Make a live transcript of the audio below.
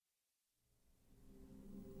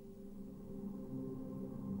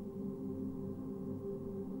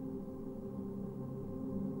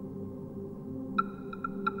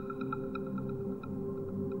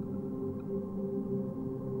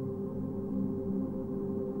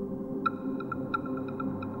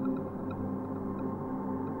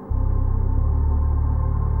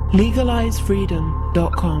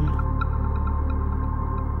LegalizeFreedom.com.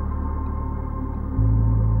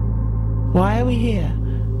 Why are we here?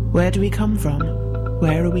 Where do we come from?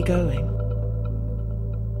 Where are we going?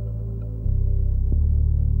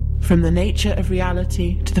 From the nature of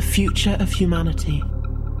reality to the future of humanity.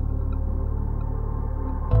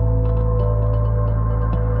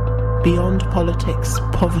 Beyond politics,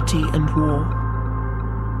 poverty and war.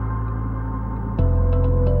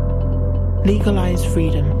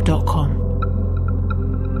 LegalizeFreedom.com.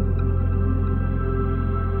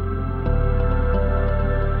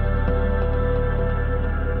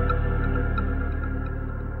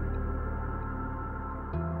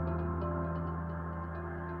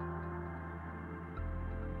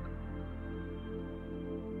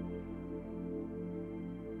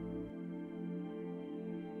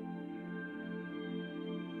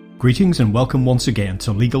 Greetings and welcome once again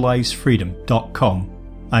to LegalizeFreedom.com.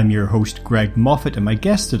 I'm your host Greg Moffat, and my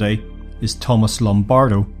guest today is Thomas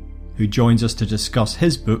Lombardo, who joins us to discuss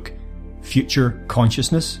his book, Future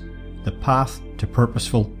Consciousness, The Path to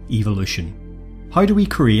Purposeful Evolution. How do we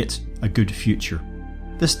create a good future?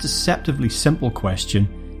 This deceptively simple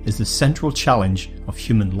question is the central challenge of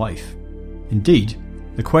human life. Indeed,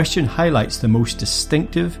 the question highlights the most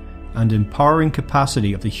distinctive and empowering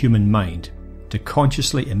capacity of the human mind to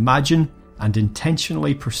consciously imagine and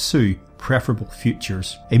intentionally pursue preferable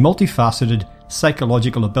futures, a multifaceted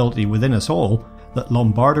psychological ability within us all that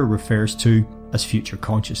Lombardo refers to as future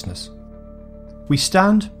consciousness. We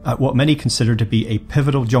stand at what many consider to be a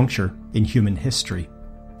pivotal juncture in human history.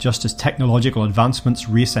 Just as technological advancements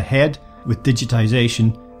race ahead with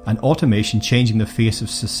digitization and automation changing the face of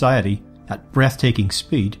society at breathtaking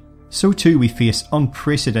speed, so too we face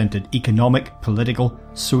unprecedented economic, political,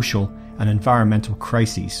 social, and environmental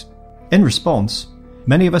crises. In response,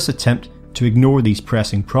 many of us attempt to ignore these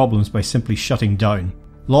pressing problems by simply shutting down,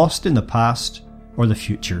 lost in the past or the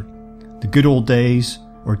future, the good old days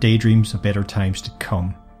or daydreams of better times to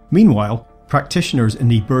come. Meanwhile, practitioners in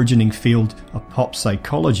the burgeoning field of pop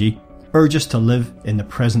psychology urge us to live in the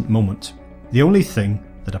present moment, the only thing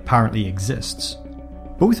that apparently exists.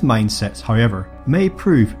 Both mindsets, however, may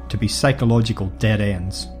prove to be psychological dead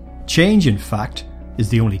ends. Change, in fact, is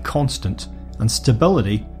the only constant, and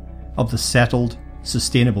stability of the settled,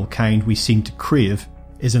 sustainable kind we seem to crave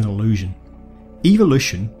is an illusion.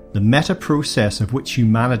 Evolution, the meta-process of which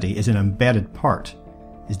humanity is an embedded part,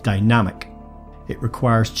 is dynamic. It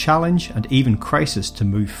requires challenge and even crisis to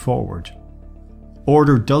move forward.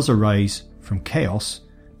 Order does arise from chaos,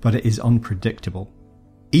 but it is unpredictable.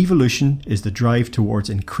 Evolution is the drive towards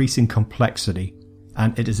increasing complexity,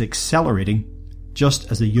 and it is accelerating just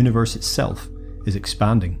as the universe itself is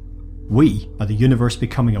expanding. We are the universe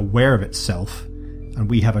becoming aware of itself, and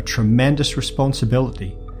we have a tremendous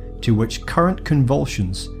responsibility to which current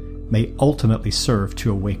convulsions may ultimately serve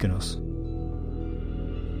to awaken us.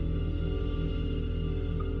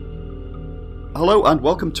 Hello and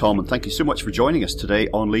welcome, Tom, and thank you so much for joining us today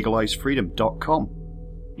on LegalizeFreedom.com.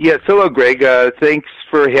 Yes, hello, Greg. Thanks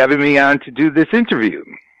for having me on to do this interview.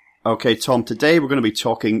 Okay, Tom, today we're going to be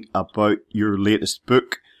talking about your latest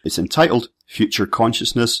book. It's entitled Future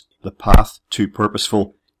Consciousness, The Path to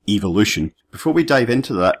Purposeful Evolution. Before we dive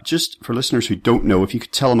into that, just for listeners who don't know, if you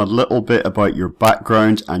could tell them a little bit about your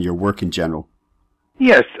background and your work in general.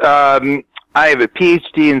 Yes, I have a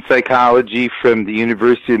PhD in psychology from the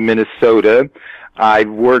University of Minnesota. I've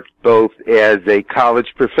worked both as a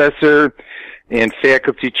college professor and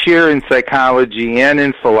faculty chair in psychology and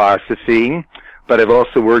in philosophy, but I've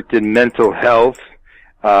also worked in mental health.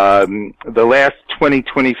 The last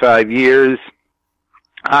 25 years,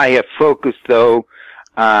 I have focused, though,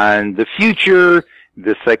 on the future,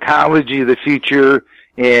 the psychology of the future,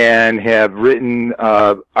 and have written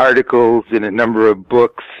articles in a number of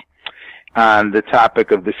books on the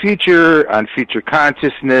topic of the future, on future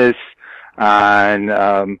consciousness, on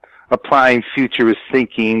applying futurist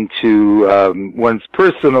thinking to one's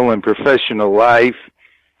personal and professional life,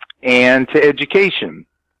 and to education.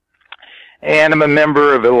 And I'm a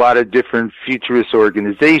member of a lot of different futurist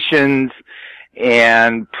organizations,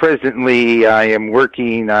 and presently I am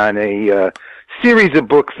working on a series of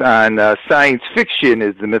books on science fiction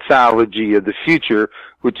as the mythology of the future,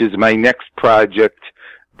 which is my next project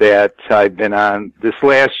that I've been on this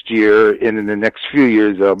last year, and in the next few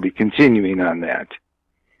years I'll be continuing on that.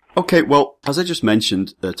 Okay, well, as I just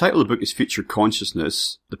mentioned, the title of the book is Future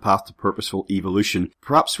Consciousness, The Path to Purposeful Evolution.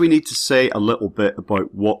 Perhaps we need to say a little bit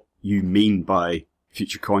about what you mean by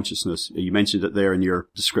future consciousness. You mentioned it there in your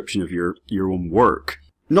description of your own work.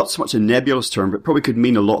 Not so much a nebulous term, but probably could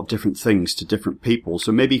mean a lot of different things to different people.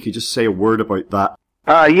 So maybe you could just say a word about that.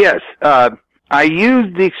 Yes. I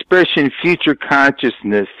use the expression future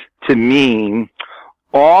consciousness to mean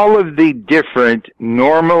all of the different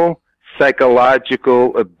normal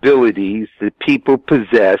psychological abilities that people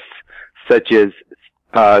possess, such as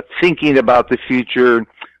thinking about the future,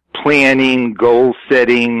 planning, goal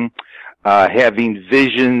setting, having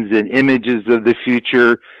visions and images of the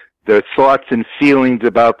future, their thoughts and feelings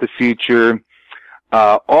about the future.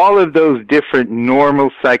 All of those different normal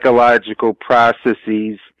psychological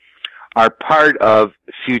processes are part of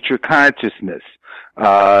future consciousness,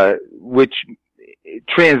 which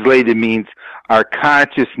translated means our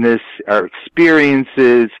consciousness, our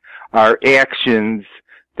experiences, our actions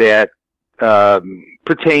that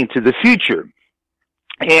pertain to the future.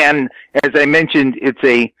 And as I mentioned, it's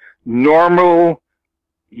a normal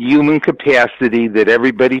human capacity that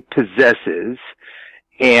everybody possesses,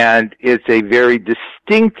 and it's a very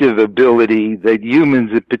distinctive ability that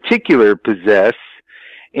humans in particular possess,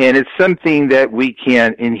 and it's something that we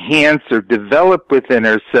can enhance or develop within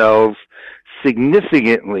ourselves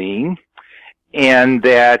significantly, and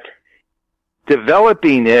that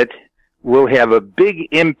developing it will have a big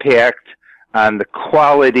impact on the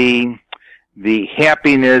quality, the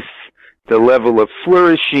happiness, the level of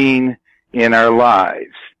flourishing in our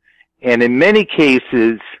lives. And in many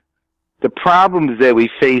cases, the problems that we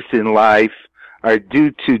face in life are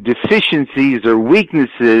due to deficiencies or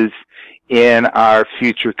weaknesses in our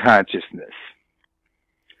future consciousness.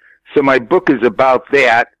 So my book is about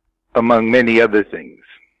that, among many other things.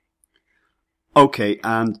 Okay,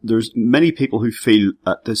 and there's many people who feel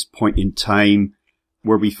at this point in time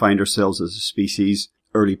where we find ourselves as a species,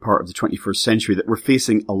 early part of the 21st century, that we're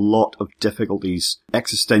facing a lot of difficulties,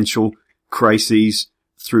 existential crises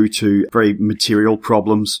through to very material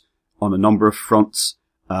problems on a number of fronts.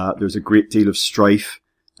 There's a great deal of strife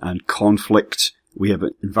and conflict. We have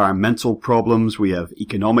environmental problems. We have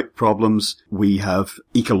economic problems. We have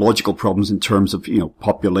ecological problems in terms of,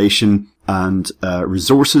 population and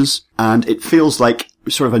resources. And it feels like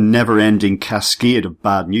sort of a never-ending cascade of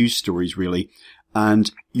bad news stories, really.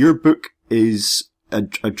 And your book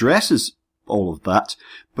addresses all of that,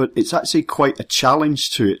 but it's actually quite a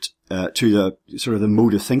challenge to it, to the sort of the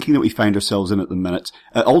mode of thinking that we find ourselves in at the minute.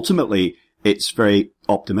 Ultimately, it's very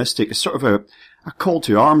optimistic. It's sort of a call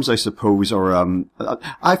to arms, I suppose, or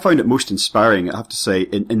I found it most inspiring, I have to say,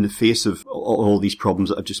 in the face of all these problems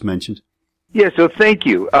that I've just mentioned. Yeah, so thank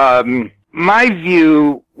you. My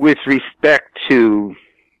view with respect to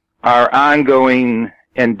our ongoing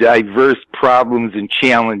and diverse problems and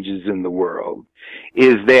challenges in the world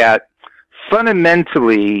is that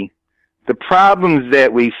fundamentally the problems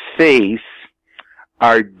that we face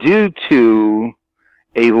are due to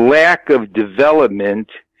a lack of development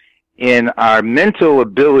in our mental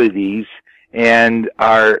abilities and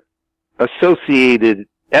our associated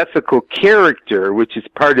ethical character, which is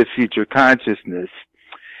part of future consciousness,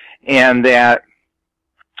 and that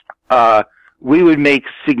we would make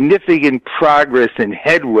significant progress and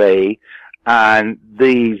headway on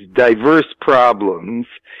these diverse problems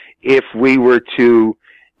if we were to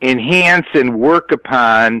enhance and work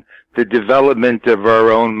upon the development of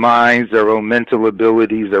our own minds, our own mental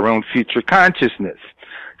abilities, our own future consciousness.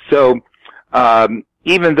 So,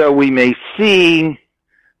 even though we may see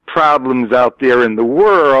problems out there in the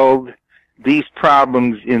world, these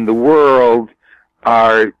problems in the world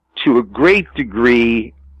are to a great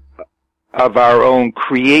degree of our own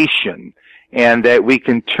creation, and that we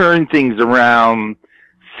can turn things around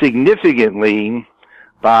significantly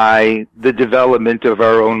by the development of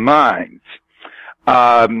our own minds.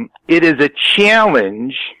 It is a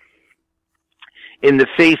challenge in the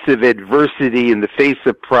face of adversity, in the face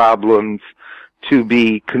of problems, to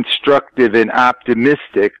be constructive and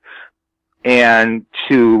optimistic and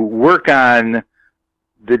to work on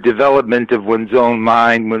the development of one's own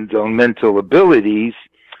mind, one's own mental abilities.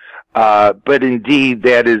 But indeed,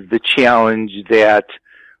 that is the challenge that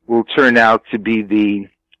will turn out to be the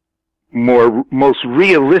most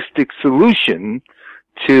realistic solution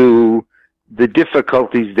to the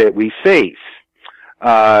difficulties that we face.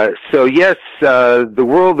 So yes, the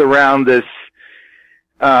world around us,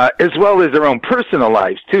 as well as our own personal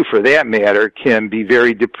lives too, for that matter, can be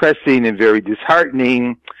very depressing and very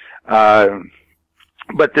disheartening.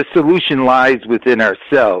 But the solution lies within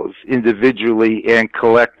ourselves, individually and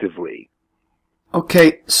collectively.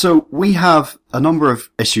 Okay, so we have a number of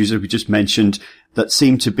issues that we just mentioned that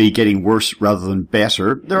seem to be getting worse rather than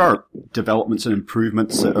better. There are developments and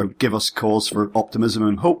improvements that give us cause for optimism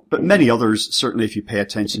and hope, but many others, certainly if you pay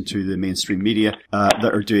attention to the mainstream media,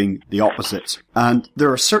 that are doing the opposite. And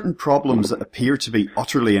there are certain problems that appear to be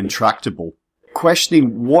utterly intractable.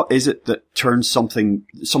 questioning what is it that turns some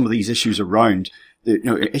of these issues around,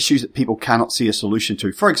 issues that people cannot see a solution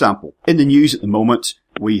to. For example, in the news at the moment,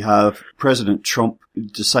 we have President Trump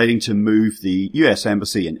deciding to move the US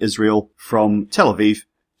Embassy in Israel from Tel Aviv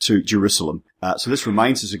to Jerusalem. So this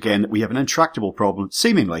reminds us again that we have an intractable problem,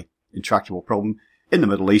 seemingly intractable problem, in the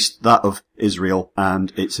Middle East, that of Israel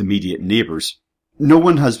and its immediate neighbours. No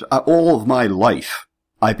one has, all of my life,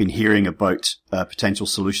 I've been hearing about potential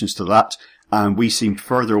solutions to that, and we seem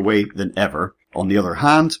further away than ever. On the other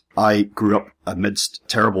hand, I grew up amidst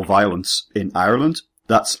terrible violence in Ireland.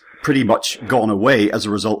 That's pretty much gone away as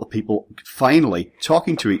a result of people finally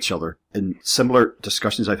talking to each other. In similar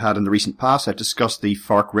discussions I've had in the recent past, I've discussed the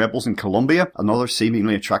FARC rebels in Colombia, another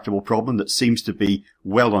seemingly intractable problem that seems to be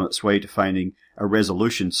well on its way to finding a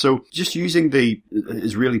resolution. So just using the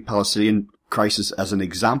Israeli-Palestinian crisis as an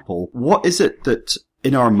example, what is it that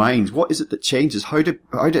in our minds, what is it that changes? How do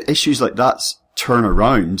issues like that turn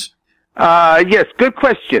around? Yes, good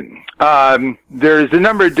question. There's a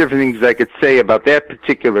number of different things I could say about that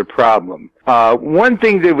particular problem. One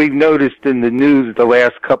thing that we've noticed in the news the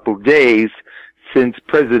last couple of days since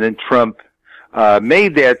President Trump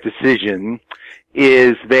made that decision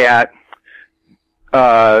is that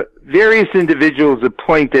various individuals have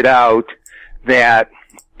pointed out that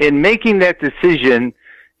in making that decision,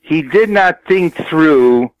 he did not think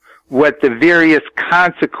through what the various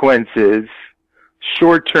consequences,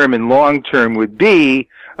 short-term and long-term, would be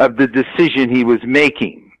of the decision he was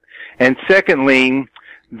making. And secondly,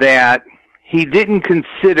 that he didn't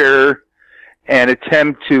consider an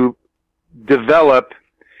attempt to develop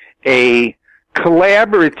a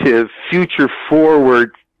collaborative,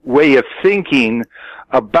 future-forward way of thinking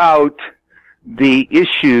about the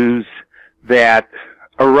issues that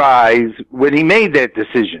arise when he made that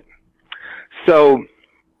decision. So,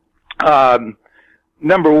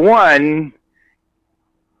 number one,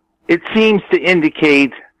 it seems to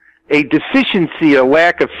indicate a deficiency, a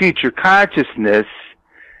lack of future consciousness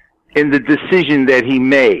in the decision that he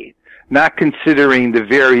made, not considering the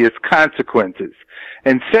various consequences.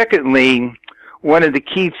 And secondly, one of the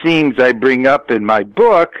key themes I bring up in my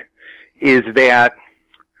book is that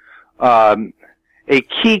a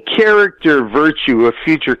key character virtue of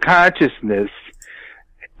future consciousness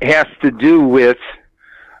has to do with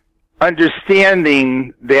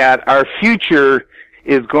understanding that our future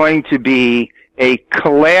is going to be a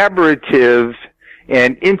collaborative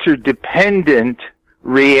and interdependent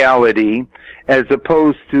reality as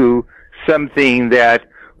opposed to something that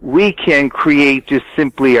we can create just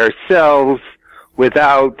simply ourselves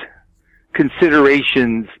without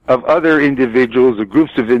considerations of other individuals or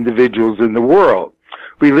groups of individuals in the world.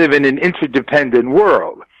 We live in an interdependent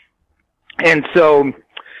world. And so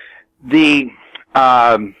the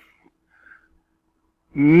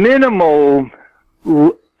minimal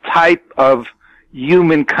type of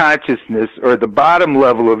human consciousness, or the bottom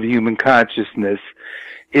level of human consciousness,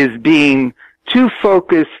 is being too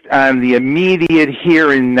focused on the immediate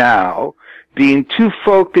here and now, being too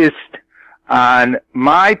focused on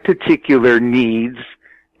my particular needs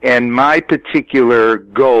and my particular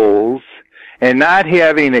goals, and not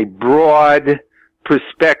having a broad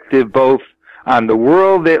perspective both on the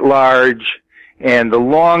world at large and the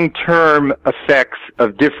long-term effects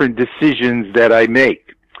of different decisions that I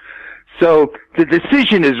make. So the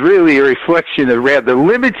decision is really a reflection of rather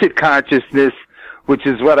limited consciousness, which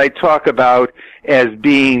is what I talk about as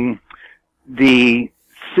being a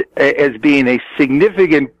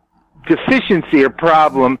significant deficiency or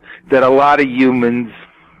problem that a lot of humans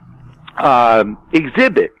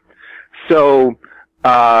exhibit. So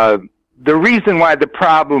the reason why the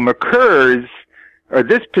problem occurs, or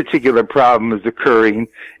this particular problem is occurring,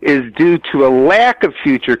 is due to a lack of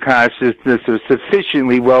future consciousness or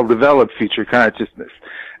sufficiently well-developed future consciousness.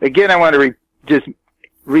 Again, I want to just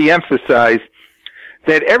re-emphasize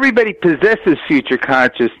that everybody possesses future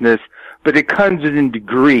consciousness, but it comes in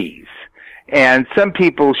degrees. And some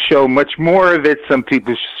people show much more of it, some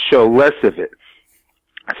people show less of it.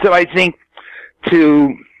 So I think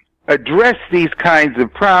to address these kinds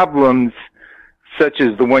of problems, such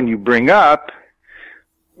as the one you bring up,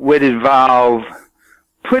 would involve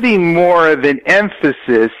putting more of an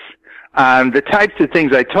emphasis on the types of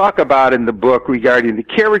things I talk about in the book regarding the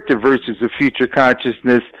character virtues of future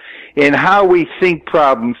consciousness and how we think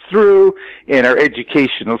problems through in our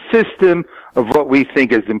educational system, of what we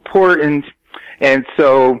think is important. And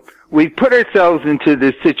so we put ourselves into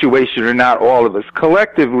this situation, or not all of us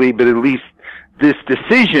collectively, but at least this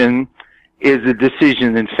decision is a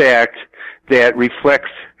decision, in fact, that reflects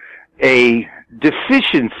a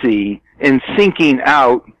deficiency in thinking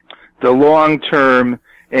out the long-term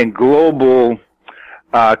and global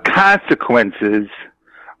consequences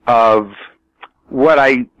of what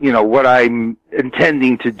I'm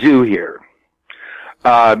intending to do here.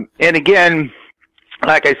 And again,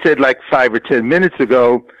 like I said, like 5 or 10 minutes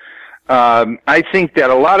ago, I think that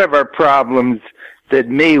a lot of our problems that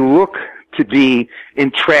may look to be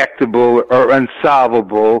intractable or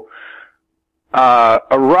unsolvable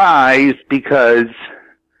arise because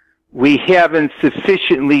we haven't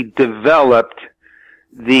sufficiently developed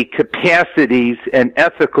the capacities and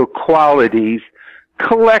ethical qualities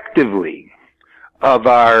collectively of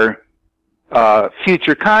our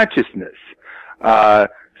future consciousness.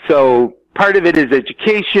 So part of it is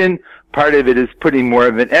education, part of it is putting more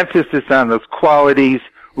of an emphasis on those qualities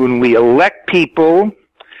when we elect people,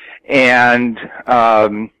 and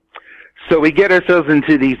so we get ourselves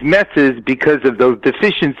into these messes because of those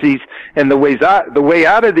deficiencies, and the way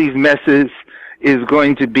out of these messes is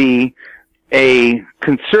going to be a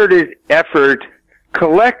concerted effort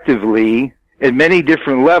collectively at many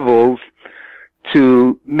different levels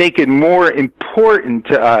to make it more important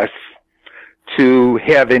to us to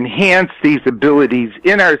have enhanced these abilities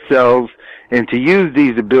in ourselves and to use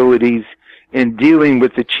these abilities in dealing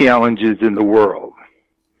with the challenges in the world.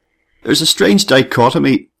 There's a strange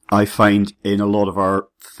dichotomy I find in a lot of our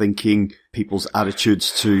thinking, people's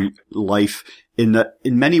attitudes to life, in that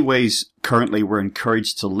in many ways currently we're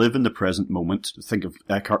encouraged to live in the present moment. Think of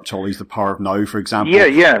Eckhart Tolle's The Power of Now, for example.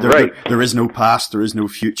 Right. There is no past, there is no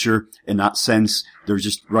future in that sense. They're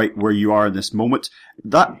just right where you are in this moment.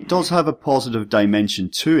 That does have a positive dimension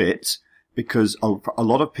to it, because a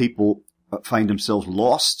lot of people find themselves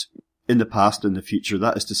lost in the past and the future.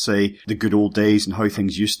 That is to say, the good old days and how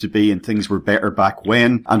things used to be and things were better back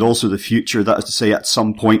when. And also the future. That is to say, at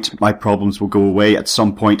some point, my problems will go away. At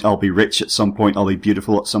some point, I'll be rich. At some point, I'll be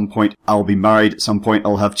beautiful. At some point, I'll be married. At some point,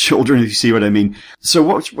 I'll have children, if you see what I mean. So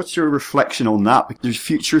what's your reflection on that? There's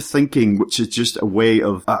future thinking, which is just a way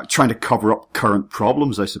of trying to cover up current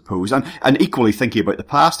problems, I suppose. And equally thinking about the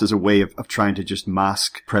past as a way of trying to just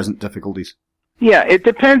mask present difficulties. Yeah, it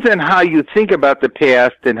depends on how you think about the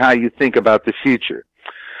past and how you think about the future.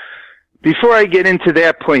 Before I get into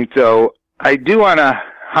that point, though, I do want to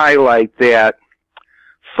highlight that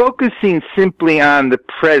focusing simply on the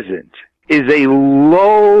present is a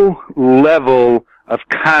low level of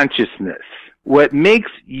consciousness. What makes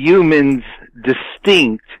humans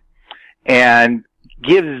distinct and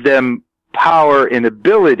gives them power and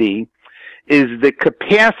ability is the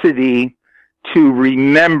capacity to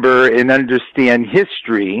remember and understand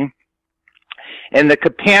history, and the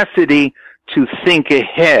capacity to think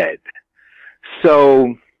ahead.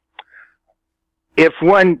 So, if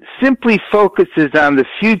one simply focuses on the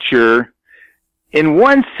future, in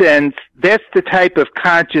one sense, that's the type of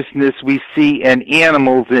consciousness we see in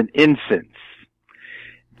animals and infants.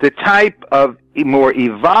 The type of more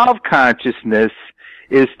evolved consciousness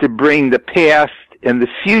is to bring the past and the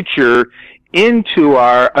future into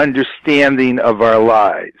our understanding of our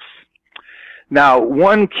lives. Now,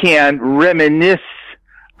 one can reminisce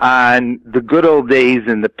on the good old days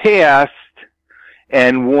in the past,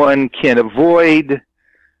 and one can avoid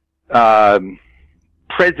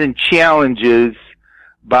present challenges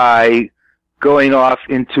by going off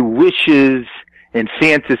into wishes and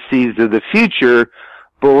fantasies of the future.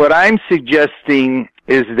 But what I'm suggesting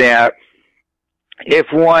is that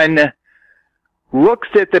if one looks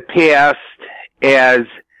at the past as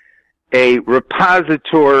a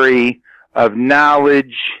repository of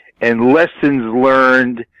knowledge and lessons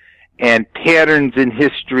learned and patterns in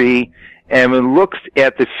history, and one looks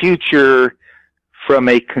at the future from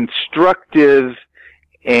a constructive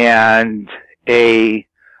and a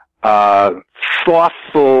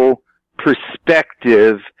thoughtful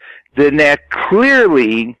perspective, then that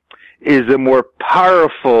clearly is a more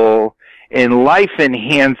powerful and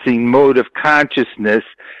life-enhancing mode of consciousness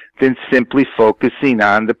than simply focusing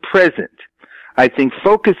on the present. I think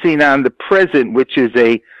focusing on the present, which is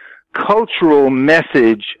a cultural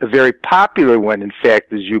message, a very popular one, in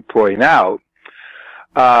fact, as you point out,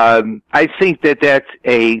 I think that that's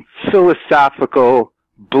a philosophical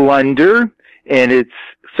blunder, and it's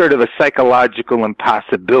sort of a psychological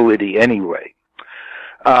impossibility anyway.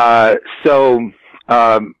 So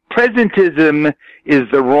presentism is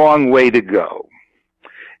the wrong way to go.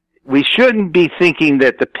 We shouldn't be thinking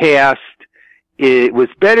that the past was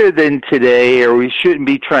better than today, or we shouldn't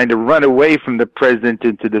be trying to run away from the present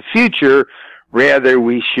into the future. Rather,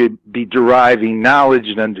 we should be deriving knowledge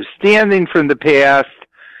and understanding from the past,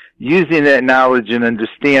 using that knowledge and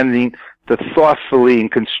understanding to thoughtfully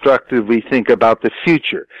and constructively think about the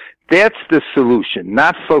future. That's the solution,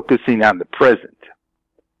 not focusing on the present.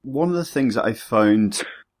 One of the things that I found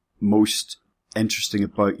most interesting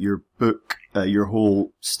about your book, your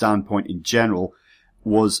whole standpoint in general,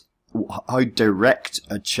 was how direct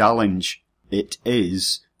a challenge it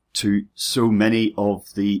is to so many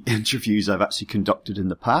of the interviews I've actually conducted in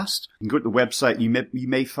the past. You can go to the website, you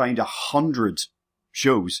may find 100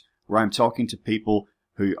 shows where I'm talking to people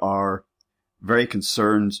who are very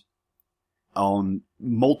concerned on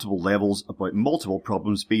multiple levels about multiple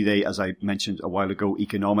problems, be they, as I mentioned a while ago,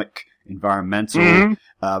 economic, environmental,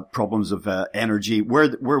 problems of energy,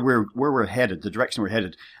 where we're headed, the direction we're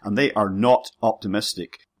headed, and they are not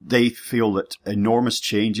optimistic. They feel that enormous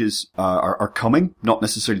changes are coming, not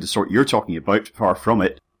necessarily the sort you're talking about, far from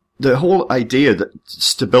it. The whole idea that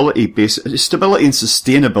stability and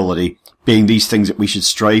sustainability being these things that we should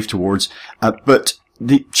strive towards, but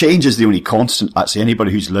the change is the only constant. Actually,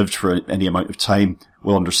 anybody who's lived for any amount of time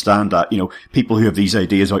will understand that. People who have these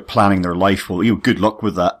ideas about planning their life will, good luck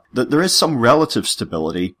with that. That there is some relative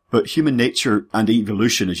stability, but human nature and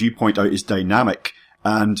evolution, as you point out, is dynamic.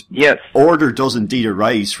 And yes, order does indeed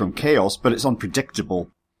arise from chaos, but it's unpredictable.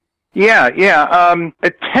 Yeah.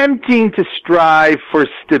 Attempting to strive for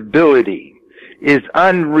stability is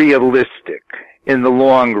unrealistic in the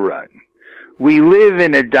long run. We live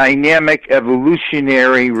in a dynamic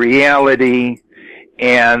evolutionary reality,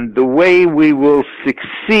 and the way we will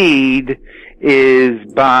succeed is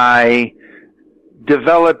by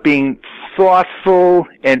developing thoughtful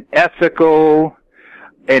and ethical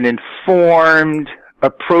and informed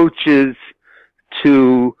approaches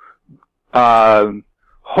to holistic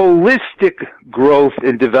growth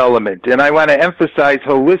and development. And I want to emphasize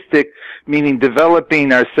holistic, meaning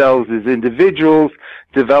developing ourselves as individuals,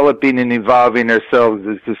 developing and evolving ourselves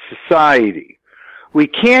as a society. We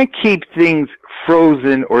can't keep things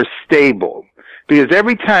frozen or stable, because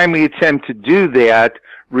every time we attempt to do that,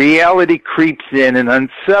 reality creeps in and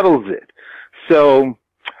unsettles it. So,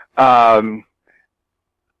 I'm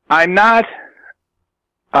not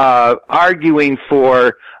arguing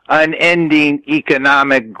for unending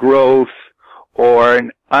economic growth or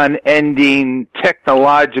an unending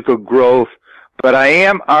technological growth, but I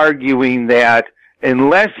am arguing that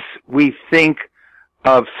unless we think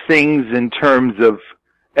of things in terms of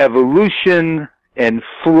evolution and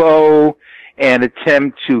flow and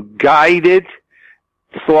attempt to guide it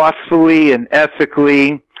thoughtfully and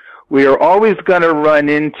ethically, we are always going to run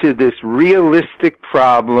into this realistic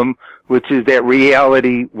problem, which is that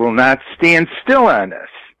reality will not stand still on us.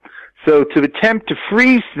 So to attempt to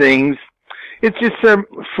freeze things, it's just,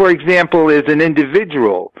 for example, as an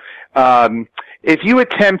individual, if you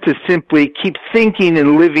attempt to simply keep thinking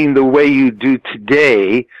and living the way you do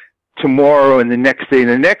today, tomorrow and the next day and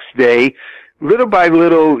the next day, little by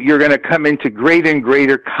little you're going to come into greater and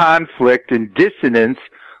greater conflict and dissonance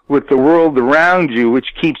with the world around you,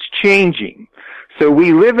 which keeps changing. So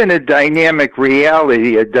we live in a dynamic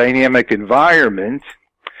reality, a dynamic environment,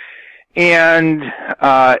 and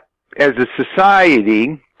as a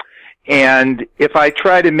society, and if I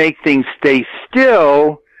try to make things stay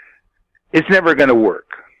still, it's never going to work.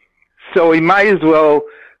 So we might as well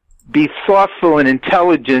be thoughtful and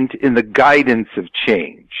intelligent in the guidance of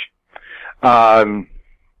change. In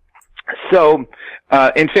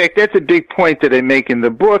fact, that's a big point that I make in the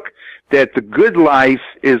book, that the good life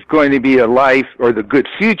is going to be a life, or the good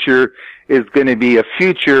future is going to be a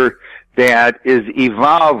future that is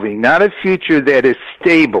evolving, not a future that is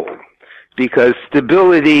stable, because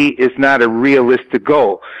stability is not a realistic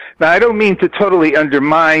goal. Now, I don't mean to totally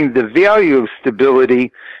undermine the value of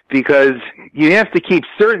stability, because you have to keep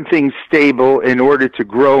certain things stable in order to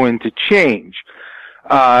grow and to change,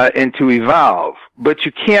 and to evolve. But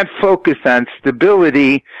you can't focus on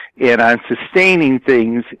stability and on sustaining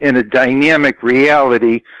things in a dynamic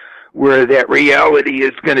reality where that reality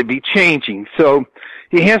is going to be changing. So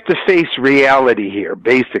you have to face reality here,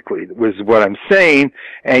 basically, was what I'm saying,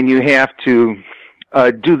 and you have to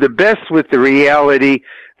do the best with the reality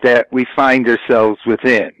that we find ourselves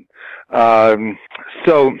within.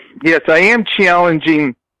 So, yes, I am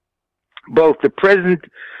challenging both the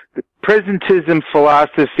presentism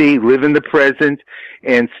philosophy, live in the present,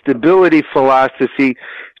 and stability philosophy,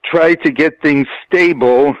 try to get things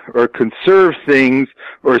stable or conserve things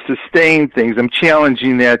or sustain things. I'm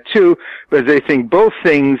challenging that too, because I think both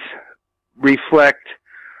things reflect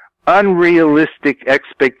unrealistic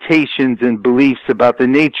expectations and beliefs about the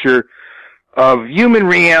nature of human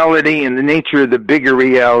reality and the nature of the bigger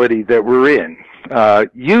reality that we're in.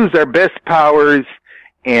 Use our best powers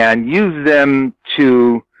and use them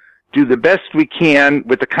to do the best we can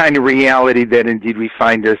with the kind of reality that indeed we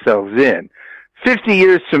find ourselves in. 50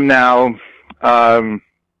 years from now,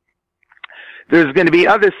 there's going to be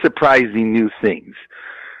other surprising new things.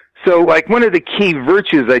 So, like, one of the key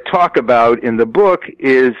virtues I talk about in the book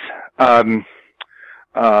is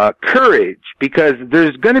courage, because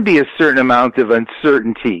there's going to be a certain amount of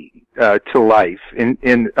uncertainty to life, and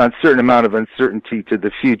a certain amount of uncertainty to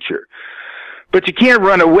the future. But you can't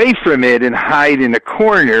run away from it and hide in a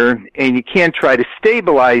corner, and you can't try to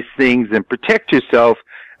stabilize things and protect yourself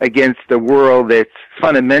against a world that's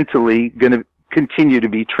fundamentally going to continue to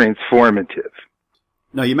be transformative.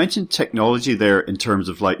 Now, you mentioned technology there in terms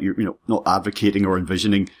of, like, not advocating or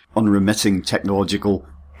envisioning unremitting technological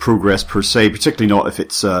progress per se, particularly not if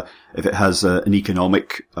it has an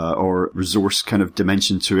economic or resource kind of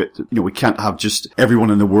dimension to it. We can't have just everyone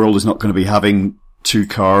in the world is not going to be having 2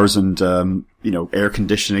 cars and air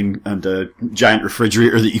conditioning and a giant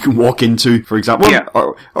refrigerator that you can walk into, for example. Yeah.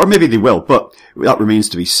 Or maybe they will, but that remains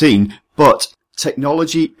to be seen. But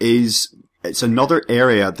technology it's another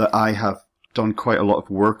area that I have done quite a lot of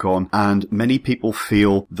work on, and many people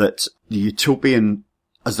feel that the utopian,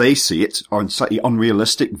 as they see it, are slightly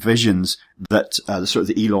unrealistic visions that sort of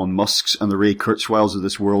the Elon Musks and the Ray Kurzweils of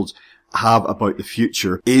this world have about the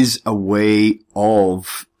future is a way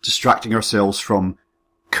of distracting ourselves from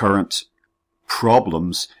current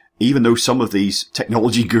problems, even though some of these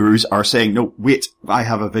technology gurus are saying, no, wait, I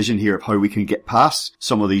have a vision here of how we can get past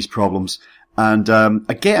some of these problems. And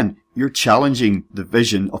again, you're challenging the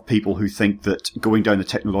vision of people who think that going down the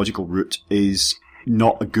technological route is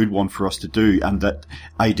not a good one for us to do, and that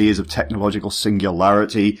ideas of technological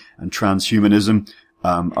singularity and transhumanism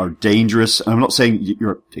are dangerous. And I'm not saying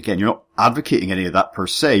you're not advocating any of that per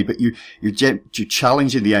se, but you're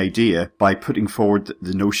challenging the idea by putting forward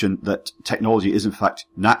the notion that technology is in fact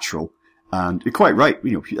natural. And you're quite right.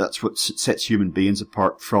 That's what sets human beings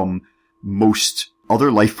apart from most other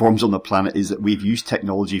life forms on the planet, is that we've used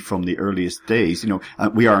technology from the earliest days, and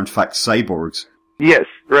we are in fact cyborgs. Yes,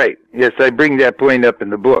 right. Yes, I bring that point up in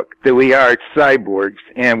the book, that we are cyborgs,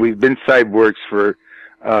 and we've been cyborgs for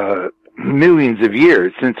millions of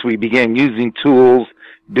years, since we began using tools,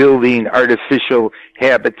 building artificial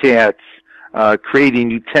habitats, creating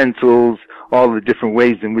utensils, all the different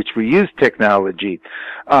ways in which we use technology.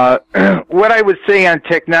 What I would say on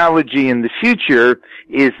technology in the future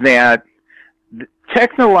is that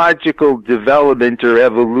technological development or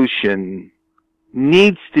evolution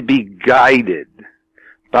needs to be guided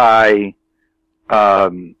by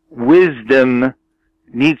wisdom,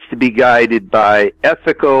 needs to be guided by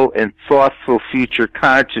ethical and thoughtful future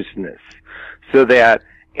consciousness, so that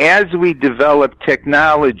as we develop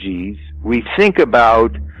technologies, we think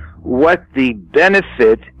about what the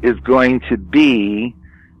benefit is going to be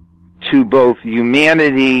to both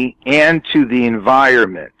humanity and to the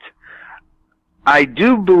environment. I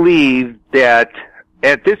do believe that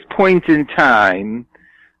at this point in time,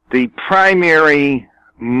 the primary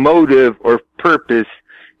motive or purpose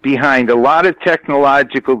behind a lot of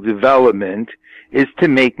technological development is to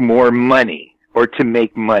make more money, or to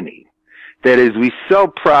make money. That is, we sell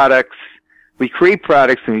products, we create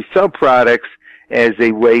products and we sell products as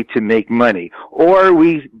a way to make money. Or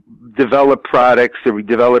we develop products or we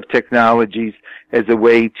develop technologies as a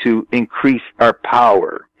way to increase our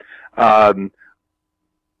power.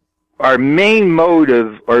 Our main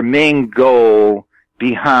motive or main goal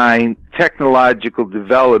behind technological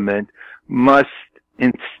development must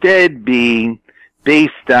instead be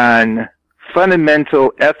based on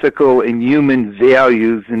fundamental ethical and human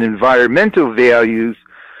values and environmental values,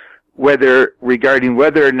 regarding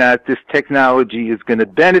whether or not this technology is going to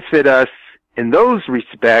benefit us in those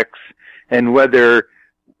respects, and whether,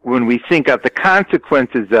 when we think out the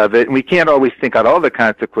consequences of it, and we can't always think out all the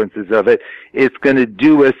consequences of it, it's going to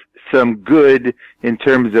do us some good in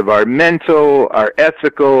terms of our mental, our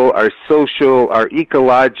ethical, our social, our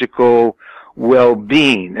ecological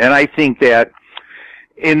well-being. And I think that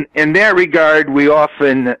in that regard, we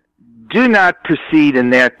often do not proceed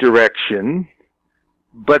in that direction.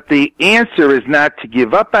 But the answer is not to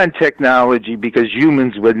give up on technology, because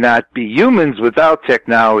humans would not be humans without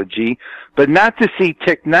technology, but not to see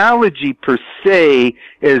technology per se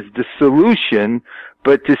as the solution,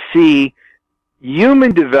 but to see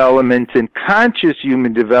human development and conscious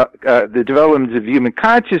the development of human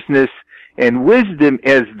consciousness and wisdom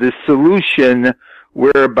as the solution,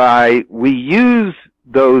 whereby we use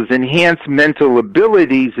those enhanced mental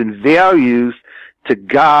abilities and values to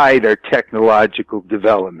guide our technological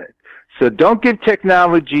development. So don't give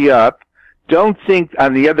technology up. Don't think,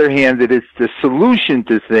 on the other hand, that it's the solution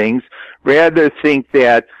to things. Rather, think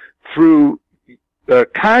that through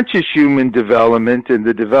conscious human development and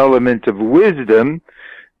the development of wisdom,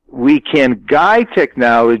 we can guide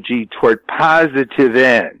technology toward positive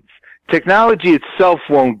ends. Technology itself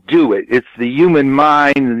won't do it. It's the human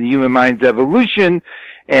mind and the human mind's evolution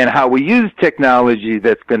and how we use technology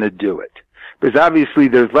that's going to do it. Because obviously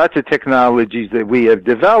there's lots of technologies that we have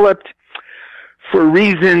developed for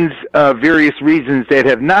reasons, various reasons that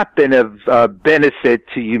have not been of benefit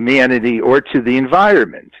to humanity or to the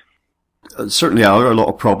environment. Certainly, there are a lot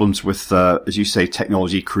of problems with, as you say,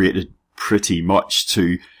 technology created pretty much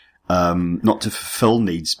to not to fulfill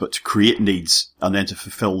needs, but to create needs and then to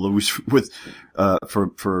fulfill those with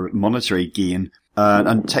for monetary gain.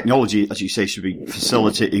 And technology, as you say, should be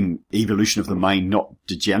facilitating evolution of the mind, not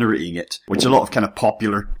degenerating it, which a lot of kind of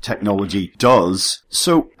popular technology does.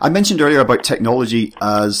 So I mentioned earlier about technology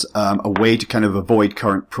as a way to kind of avoid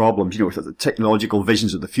current problems, with the technological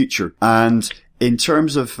visions of the future. And in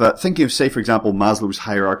terms of thinking of, say, for example, Maslow's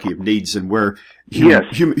hierarchy of needs, and where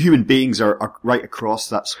human beings are right across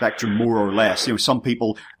that spectrum, more or less. Some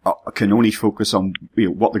people can only focus on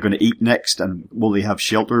what they're going to eat next, and will they have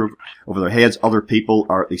shelter over their heads. Other people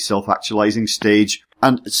are at the self-actualizing stage,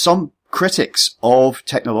 and some critics of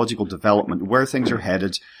technological development, where things are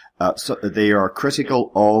headed, so they are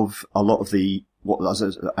critical of a lot of the,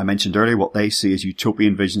 as I mentioned earlier, what they see as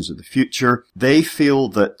utopian visions of the future. They feel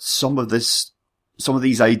that some of these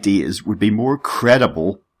ideas would be more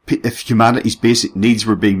credible if humanity's basic needs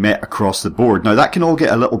were being met across the board. Now, that can all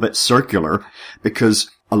get a little bit circular, because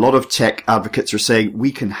a lot of tech advocates are saying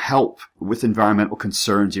we can help with environmental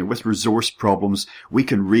concerns, with resource problems. We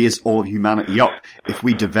can raise all of humanity up if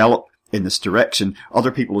we develop in this direction.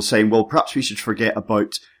 Other people are saying, well, perhaps we should forget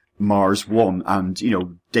about Mars One and,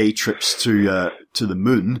 day trips to the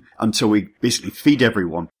moon until we basically feed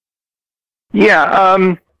everyone.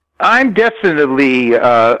 Yeah, I'm definitely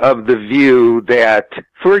of the view that,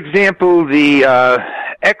 for example, the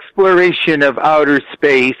exploration of outer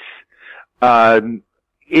space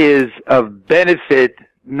is of benefit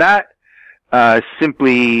not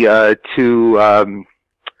simply to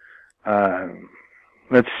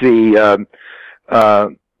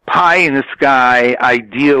pie in the sky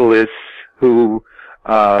idealists who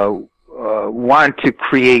want to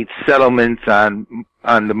create settlements on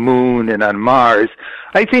the moon and on Mars.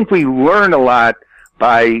 I think we learn a lot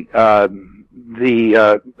by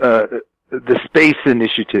the space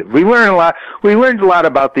initiative. We learned a lot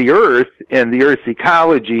about the Earth and the Earth's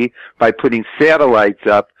ecology by putting satellites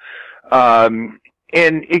up. And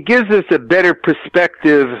it gives us a better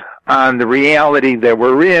perspective on the reality that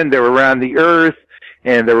we're in, that we're around the Earth,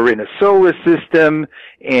 and that we're in a solar system,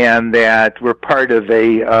 and that we're part of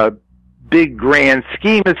a big grand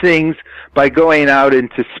scheme of things. By going out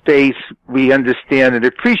into space, we understand and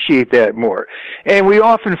appreciate that more. And we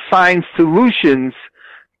often find solutions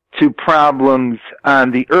to problems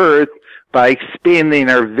on the Earth by expanding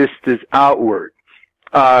our vistas outward.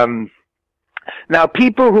 Now,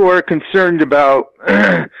 people who are concerned about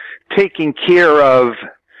taking care of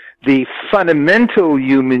the fundamental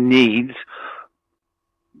human needs,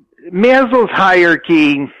 Maslow's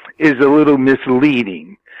hierarchy is a little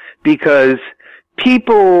misleading, because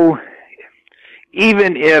people,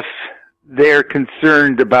 even if they're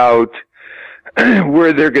concerned about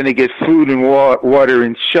where they're going to get food and water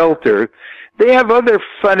and shelter, they have other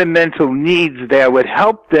fundamental needs that would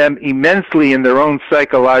help them immensely in their own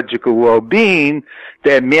psychological well-being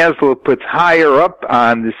that Maslow puts higher up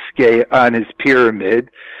on the scale, on his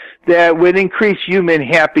pyramid, that would increase human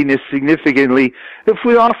happiness significantly if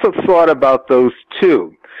we also thought about those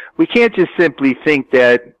too. We can't just simply think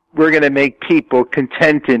that we're going to make people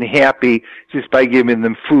content and happy just by giving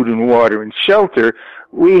them food and water and shelter.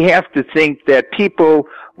 We have to think that people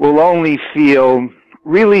will only feel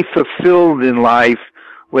really fulfilled in life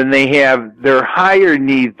when they have their higher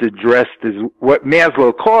needs addressed, as what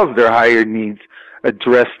Maslow calls their higher needs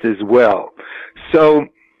addressed as well. So,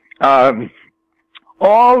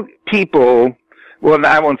 all people, well,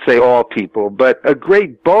 I won't say all people, but a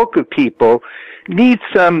great bulk of people need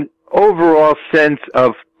some overall sense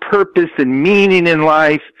of purpose and meaning in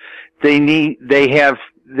life. They need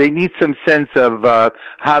some sense of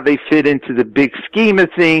how they fit into the big scheme of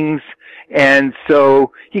things. And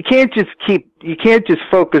so you can't just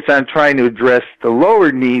focus on trying to address the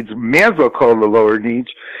lower needs, Maslow called the lower needs.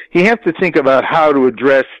 You have to think about how to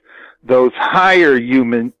address those higher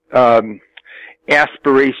human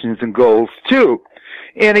aspirations and goals too.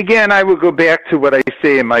 And again, I will go back to what I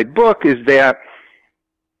say in my book, is that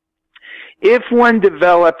if one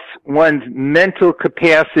develops one's mental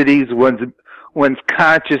capacities, one's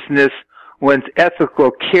consciousness, one's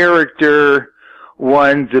ethical character,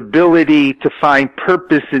 one's ability to find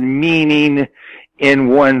purpose and meaning in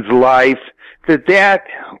one's life, that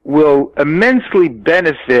will immensely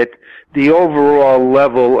benefit the overall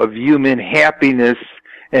level of human happiness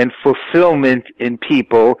and fulfillment in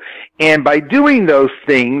people. And by doing those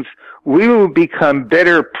things, we will become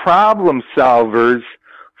better problem solvers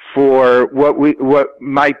for what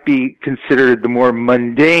might be considered the more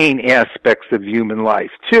mundane aspects of human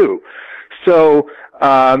life too. So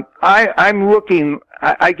I'm looking,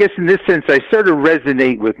 I guess in this sense, I sort of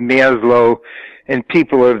resonate with Maslow and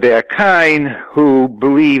people of that kind who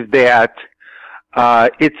believe that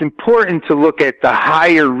it's important to look at the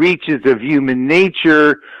higher reaches of human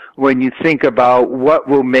nature when you think about what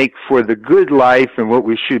will make for the good life and what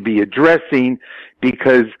we should be addressing,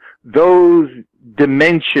 because those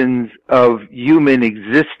dimensions of human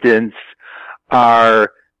existence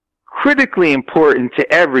are critically important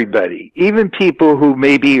to everybody, even people who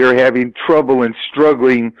maybe are having trouble and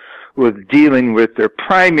struggling with dealing with their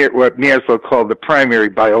primary, what Maslow called the primary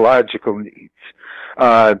biological needs.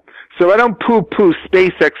 So I don't poo-poo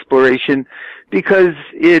space exploration because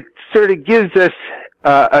it sort of gives us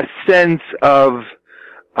a sense of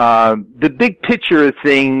the big picture of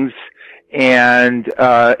things, and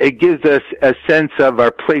it gives us a sense of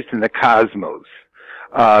our place in the cosmos.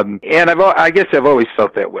 And I guess I've always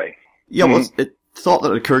felt that way. Yeah, well, thought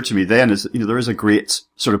that occurred to me then is, there is a great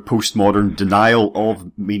sort of postmodern denial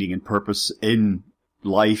of meaning and purpose in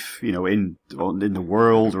life, in the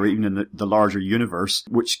world or even in the larger universe,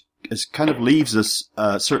 which kind of leaves us,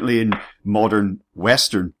 certainly in modern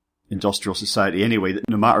Western industrial society anyway, that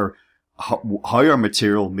no matter how our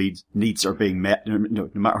material needs are being met, no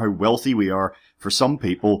matter how wealthy we are, for some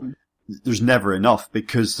people, there's never enough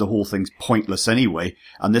because the whole thing's pointless anyway.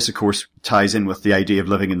 And this, of course, ties in with the idea of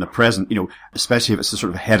living in the present, especially if it's a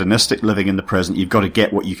sort of hedonistic living in the present. You've got to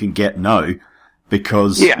get what you can get now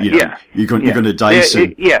because, you're going to die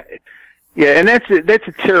soon. Yeah, and that's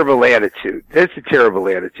a terrible attitude. That's a terrible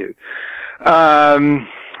attitude.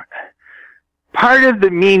 Part of the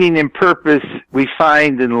meaning and purpose we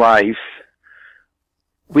find in life,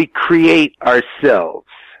 we create ourselves.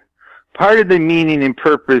 Part of the meaning and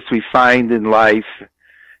purpose we find in life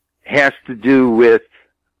has to do with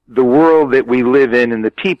the world that we live in and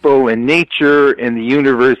the people and nature and the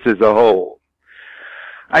universe as a whole.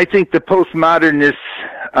 I think the postmodernists,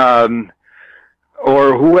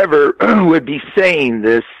 or whoever would be saying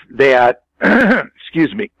this, that,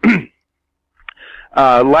 excuse me,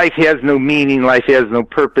 life has no meaning, life has no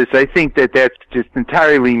purpose. I think that that's just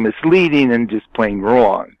entirely misleading and just plain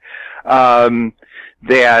wrong.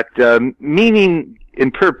 That meaning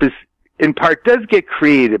and purpose in part does get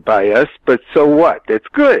created by us, but so what? That's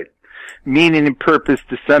good. Meaning and purpose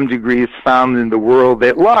to some degree is found in the world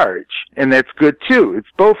at large, and that's good too. It's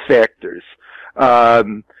both factors.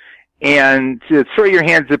 And to throw your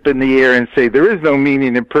hands up in the air and say there is no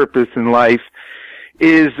meaning and purpose in life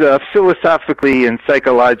is philosophically and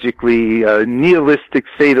psychologically nihilistic,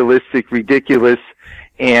 fatalistic, ridiculous,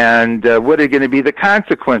 and what are going to be the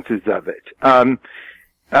consequences of it?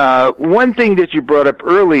 One thing that you brought up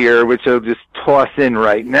earlier, which I'll just toss in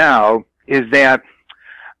right now, is that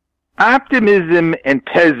optimism and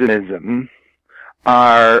pessimism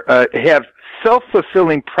have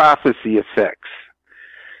self-fulfilling prophecy effects.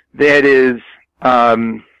 That is,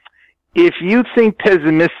 if you think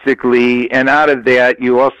pessimistically, and out of that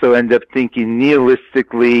you also end up thinking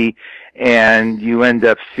nihilistically, and you end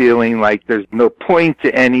up feeling like there's no point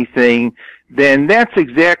to anything, then that's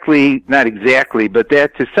not exactly, but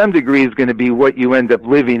that to some degree is going to be what you end up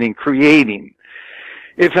living and creating.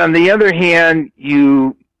 If on the other hand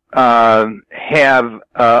you have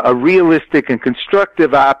a realistic and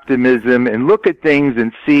constructive optimism and look at things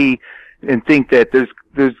and see and think that there's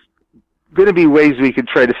going to be ways we can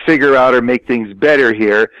try to figure out or make things better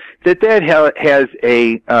here, that has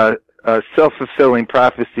a self-fulfilling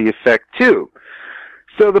prophecy effect too.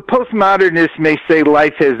 So the postmodernists may say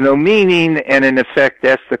life has no meaning, and in effect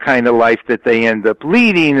that's the kind of life that they end up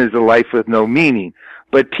leading, is a life with no meaning.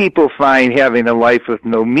 But people find having a life with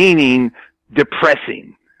no meaning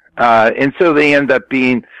depressing. And so they end up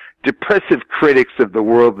being depressive critics of the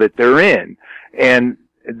world that they're in. And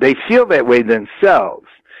they feel that way themselves.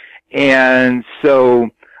 And so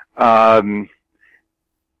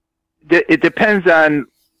it depends on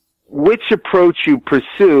which approach you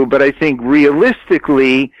pursue, but I think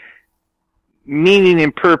realistically, meaning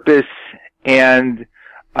and purpose and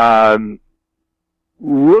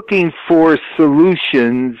looking for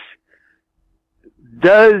solutions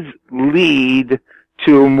does lead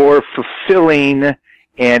to a more fulfilling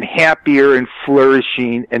and happier and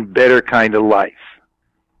flourishing and better kind of life.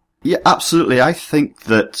 Yeah, absolutely. I think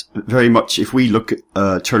that very much if we look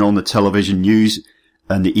at, turn on the television news,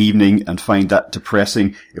 in the evening and find that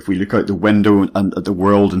depressing. If we look out the window and at the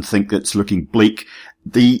world and think it's looking bleak,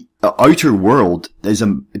 the outer world is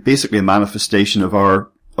basically a manifestation of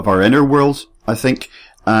our inner world, I think.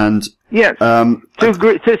 And yes,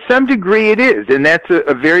 to some degree it is, and that's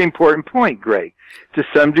a very important point, Greg. To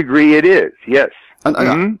some degree it is, yes.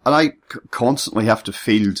 And I constantly have to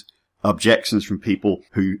field objections from people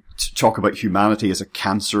who talk about humanity as a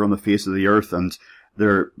cancer on the face of the earth, and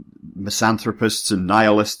they're misanthropists and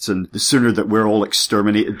nihilists, and the sooner that we're all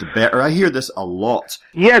exterminated, the better. I hear this a lot.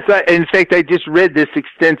 Yes, in fact, I just read this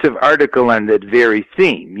extensive article on that very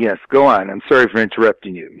theme. Yes, go on. I'm sorry for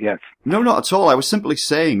interrupting you. Yes. No, not at all. I was simply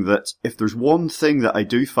saying that if there's one thing that I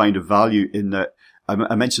do find of value in that,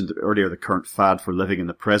 I mentioned earlier the current fad for living in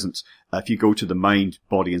the present. If you go to the mind,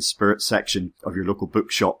 body and spirit section of your local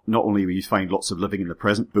bookshop, not only will you find lots of living in the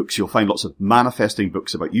present books, you'll find lots of manifesting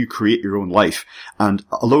books about you create your own life. And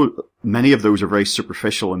although many of those are very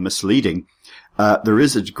superficial and misleading, there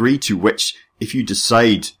is a degree to which if you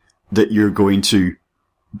decide that you're going to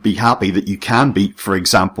be happy, that you can be, for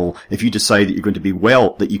example, if you decide that you're going to be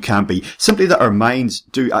well, that you can be, simply that our minds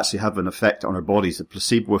do actually have an effect on our bodies. The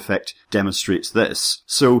placebo effect demonstrates this.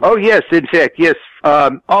 So, oh yes, in fact, yes,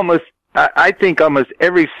 I think almost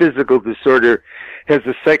every physical disorder has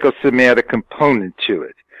a psychosomatic component to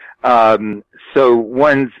it. So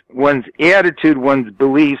one's attitude, one's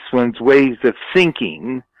beliefs, one's ways of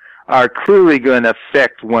thinking are clearly going to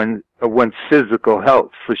affect one's physical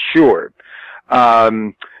health for sure.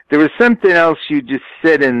 There was something else you just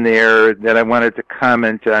said in there that I wanted to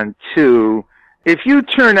comment on too. If you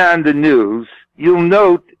turn on the news, you'll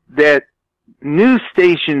note that news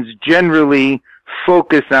stations generally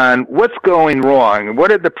focus on what's going wrong,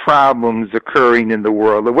 what are the problems occurring in the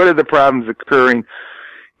world, or what are the problems occurring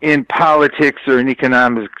in politics or in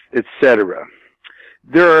economics, etc.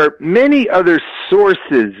 There are many other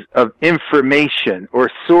sources of information or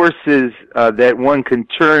sources that one can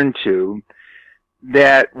turn to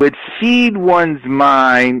that would feed one's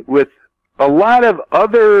mind with a lot of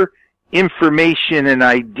other information and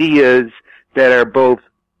ideas that are both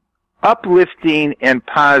uplifting and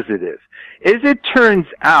positive. As it turns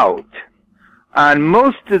out, on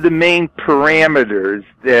most of the main parameters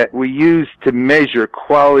that we use to measure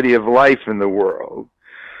quality of life in the world,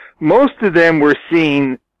 most of them we're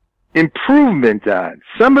seeing improvement on.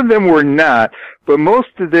 Some of them we're not, but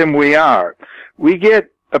most of them we are. We get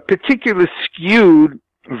a particular skewed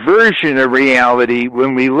version of reality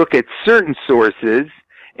when we look at certain sources,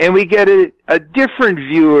 and we get a different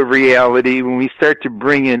view of reality when we start to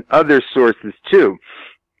bring in other sources too.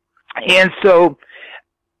 And so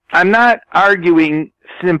I'm not arguing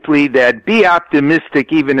simply that be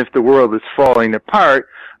optimistic even if the world is falling apart,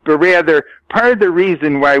 but rather part of the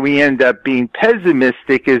reason why we end up being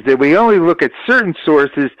pessimistic is that we only look at certain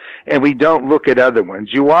sources and we don't look at other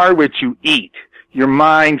ones. You are what you eat. Your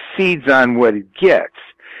mind feeds on what it gets.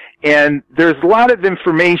 And there's a lot of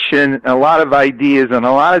information, a lot of ideas, and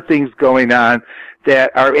a lot of things going on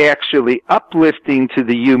that are actually uplifting to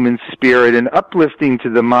the human spirit and uplifting to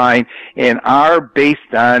the mind and are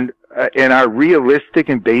based on, and are realistic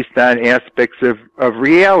and based on aspects of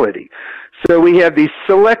reality. So we have these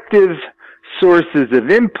selective sources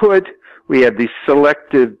of input, we have these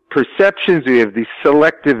selective perceptions, we have these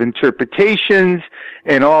selective interpretations,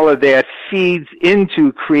 and all of that feeds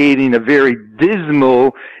into creating a very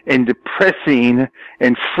dismal and depressing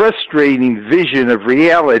and frustrating vision of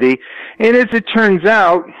reality. And as it turns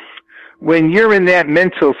out, when you're in that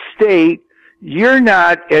mental state, you're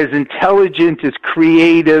not as intelligent, as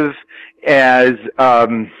creative, as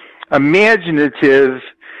imaginative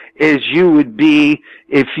as you would be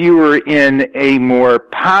if you were in a more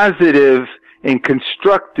positive and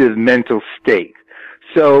constructive mental state.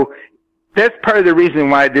 So that's part of the reason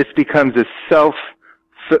why this becomes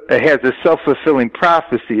has a self-fulfilling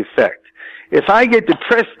prophecy effect. If I get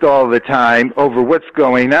depressed all the time over what's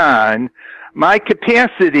going on, my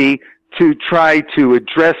capacity to try to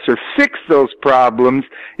address or fix those problems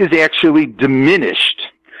is actually diminished.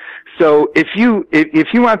 So if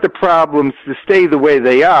you want the problems to stay the way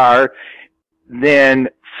they are, then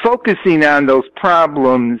focusing on those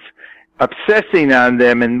problems, obsessing on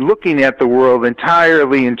them, and looking at the world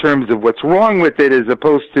entirely in terms of what's wrong with it as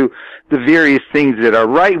opposed to the various things that are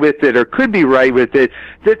right with it or could be right with it,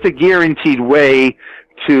 that's a guaranteed way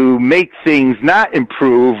to make things not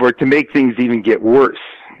improve or to make things even get worse.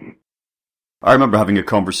 I remember having a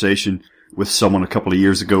conversation with someone a couple of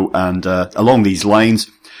years ago and along these lines,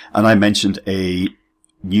 and I mentioned a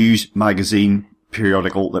news magazine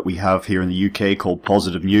periodical that we have here in the UK called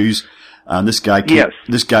Positive News, and this guy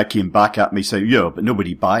came back at me saying, yeah, but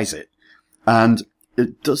nobody buys it. And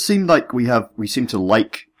it does seem like we seem to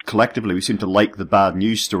like the bad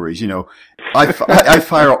news stories. I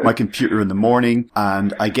fire up my computer in the morning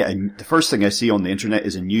and I get the first thing I see on the internet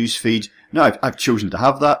is a news feed. Now I've chosen to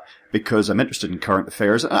have that because I'm interested in current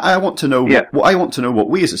affairs. I want to know what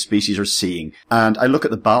we as a species are seeing. And I look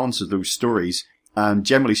at the balance of those stories, and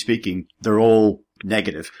generally speaking, they're all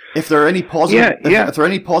negative. If there are any positive, if there are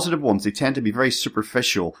any positive ones, they tend to be very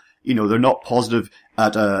superficial. They're not positive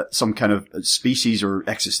at some kind of species or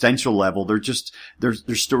existential level. They're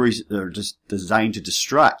stories that are just designed to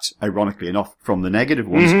distract, ironically enough, from the negative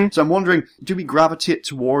ones. Mm-hmm. So I'm wondering, do we gravitate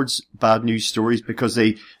towards bad news stories because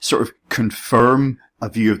they sort of confirm a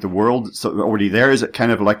view of the world that's already there? Is it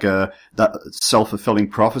kind of like that self-fulfilling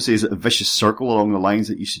prophecy? Is it a vicious circle along the lines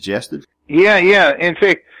that you suggested? Yeah. In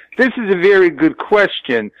fact, this is a very good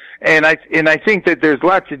question, and I think that there's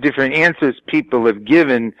lots of different answers people have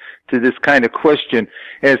given to this kind of question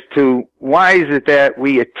as to why is it that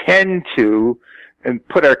we attend to and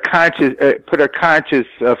put our conscious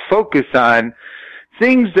focus on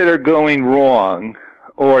things that are going wrong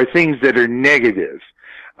or things that are negative.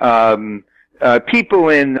 People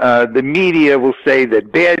in the media will say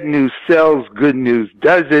that bad news sells, good news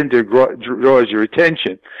doesn't, or draws your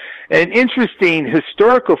attention. An interesting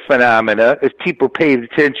historical phenomena, if people pay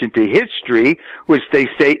attention to history, which they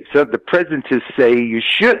say, so the presentists say you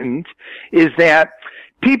shouldn't, is that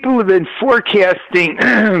people have been forecasting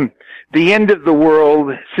the end of the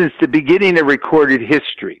world since the beginning of recorded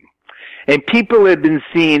history. And people have been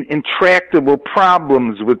seeing intractable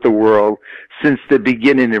problems with the world since the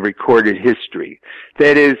beginning of recorded history.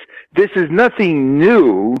 That is, this is nothing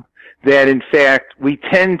new, that in fact we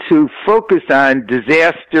tend to focus on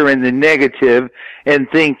disaster and the negative and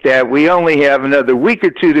think that we only have another week or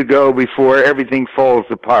two to go before everything falls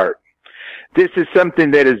apart. This is something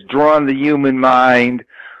that has drawn the human mind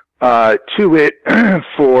to it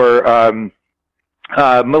for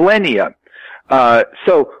millennia.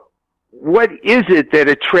 So what is it that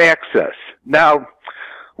attracts us? Now,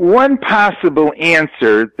 one possible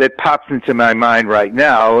answer that pops into my mind right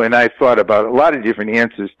now, and I've thought about a lot of different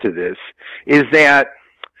answers to this, is that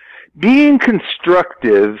being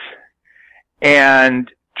constructive and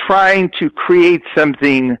trying to create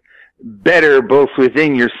something better both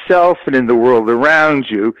within yourself and in the world around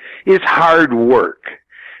you is hard work.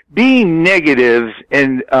 Being negative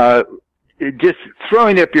and just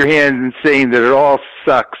throwing up your hands and saying that it all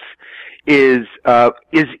sucks is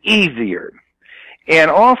easier.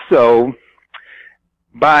 And also,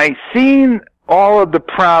 by seeing all of the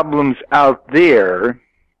problems out there,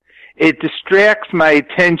 it distracts my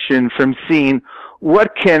attention from seeing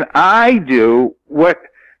what can I do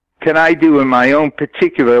in my own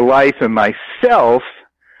particular life and myself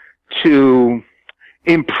to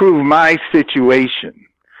improve my situation.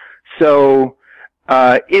 So,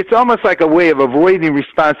 it's almost like a way of avoiding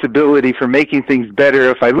responsibility for making things better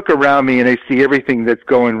if I look around me and I see everything that's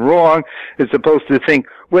going wrong, as opposed to think,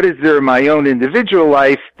 what is there in my own individual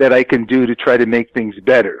life that I can do to try to make things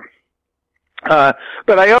better? But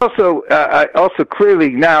I also clearly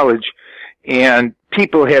acknowledge, and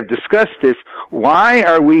people have discussed this, why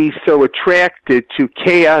are we so attracted to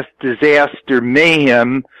chaos, disaster,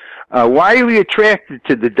 mayhem? Why are we attracted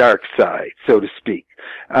to the dark side, so to speak?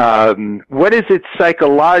 What is it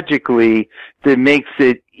psychologically that makes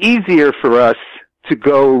it easier for us to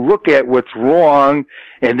go look at what's wrong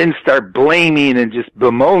and then start blaming and just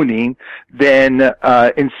bemoaning than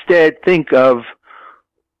instead think of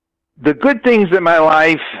the good things in my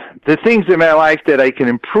life, the things in my life that I can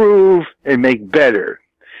improve and make better?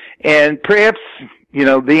 And perhaps,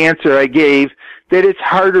 the answer I gave, that it's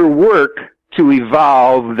harder work to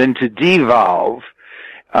evolve than to devolve,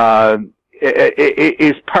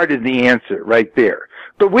 is part of the answer right there.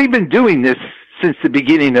 But we've been doing this since the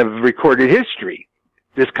beginning of recorded history,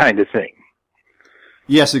 this kind of thing.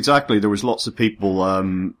 Yes, exactly. There was lots of people,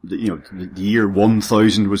 the year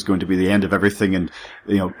 1000 was going to be the end of everything, and,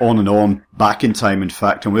 on and on, back in time, in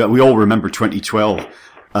fact. And we all remember 2012,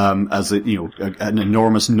 as an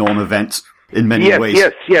enormous non-event in many ways.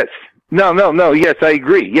 Yes. No. Yes, I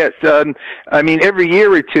agree. Yes. Every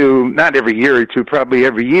year or two, not every year or two, probably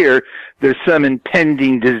every year, there's some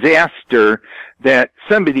impending disaster that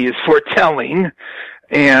somebody is foretelling.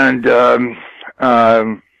 And, actually,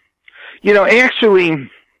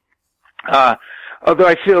 although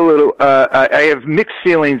I feel a little, I have mixed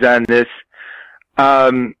feelings on this,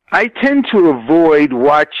 I tend to avoid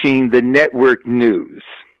watching the network news.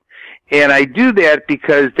 And I do that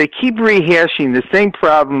because they keep rehashing the same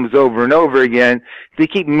problems over and over again. They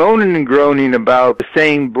keep moaning and groaning about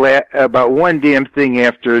about one damn thing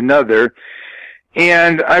after another.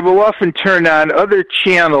 And I will often turn on other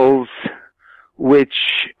channels which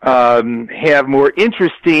have more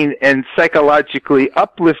interesting and psychologically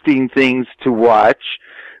uplifting things to watch.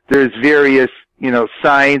 There's various,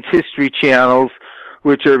 science history channels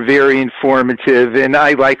which are very informative, and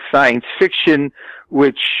I like science fiction,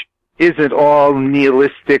 which isn't all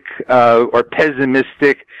nihilistic or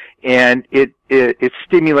pessimistic, and it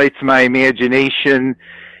stimulates my imagination,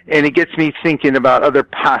 and it gets me thinking about other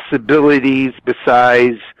possibilities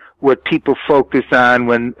besides what people focus on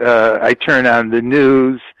when I turn on the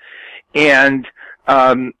news. And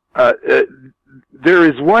there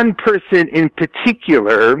is one person in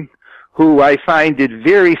particular who I find it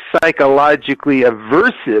very psychologically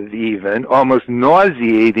aversive, even almost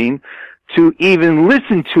nauseating, to even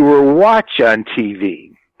listen to or watch on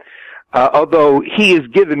TV, although he is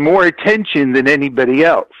given more attention than anybody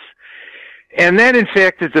else. And that, in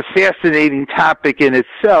fact, is a fascinating topic in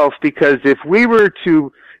itself, because if we were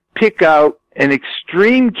to pick out an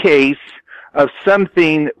extreme case of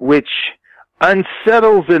something which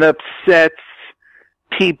unsettles and upsets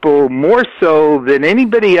people more so than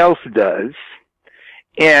anybody else does,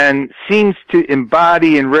 and seems to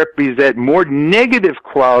embody and represent more negative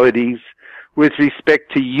qualities with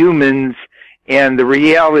respect to humans and the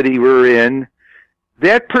reality we're in,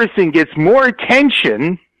 that person gets more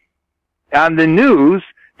attention on the news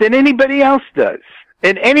than anybody else does,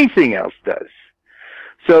 and anything else does.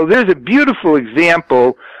 So there's a beautiful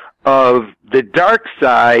example of the dark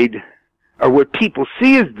side, or what people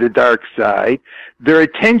see as the dark side, their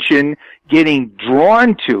attention getting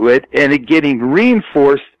drawn to it, and it getting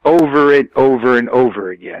reinforced over and over and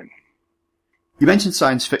over again. You mentioned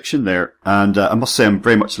science fiction there, and I must say I'm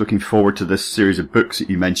very much looking forward to this series of books that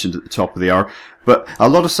you mentioned at the top of the hour. But a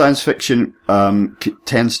lot of science fiction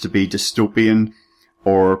tends to be dystopian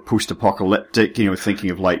or post-apocalyptic, thinking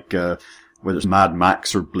of whether it's Mad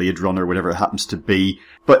Max or Blade Runner, whatever it happens to be.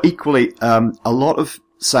 But equally, a lot of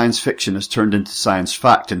science fiction has turned into science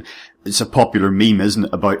fact, and it's a popular meme, isn't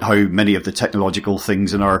it, about how many of the technological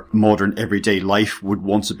things in our modern everyday life would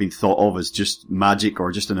once have been thought of as just magic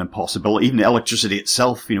or just an impossibility. Even electricity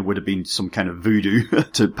itself, would have been some kind of voodoo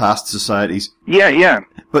to past societies. Yeah.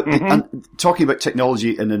 But and talking about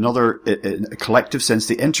technology in in a collective sense,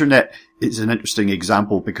 the internet is an interesting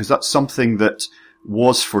example, because that's something that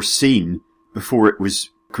was foreseen before it was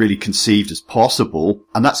really conceived as possible.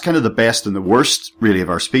 And that's kind of the best and the worst, really, of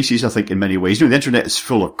our species, I think, in many ways. The internet is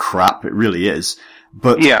full of crap. It really is.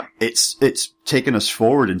 But yeah, it's taken us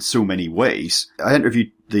forward in so many ways. I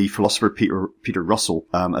interviewed the philosopher Peter Russell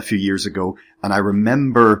a few years ago, and I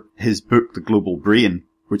remember his book, The Global Brain,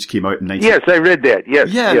 which came out in Yes, I read that. Yes.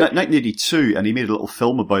 Yeah, 1982, and he made a little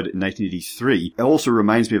film about it in 1983. It also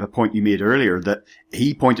reminds me of a point you made earlier, that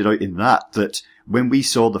he pointed out in that when we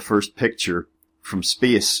saw the first picture from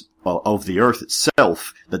space of the Earth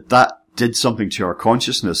itself, that did something to our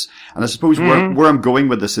consciousness. And I suppose where I'm going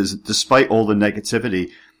with this is, despite all the negativity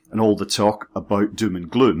and all the talk about doom and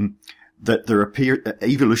gloom, that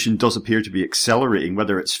evolution does appear to be accelerating,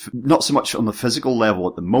 whether it's not so much on the physical level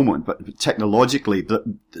at the moment, but technologically, that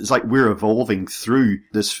it's like we're evolving through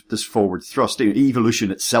this forward thrust. Evolution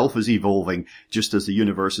itself is evolving just as the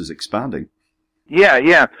universe is expanding.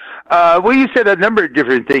 Yeah. Well, you said a number of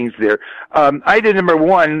different things there. I did number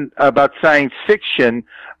one about science fiction.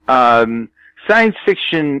 Science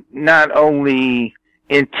fiction not only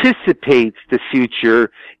anticipates the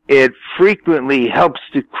future, it frequently helps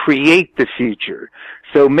to create the future.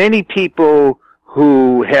 So many people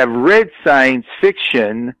who have read science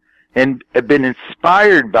fiction and have been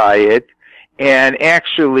inspired by it, and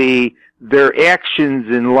actually their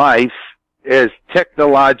actions in life as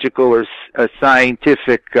technological or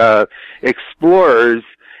scientific explorers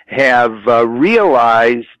have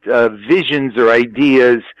realized visions or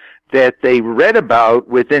ideas that they read about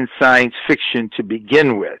within science fiction to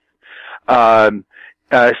begin with.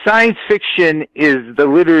 Science fiction is the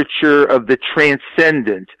literature of the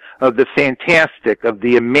transcendent, of the fantastic, of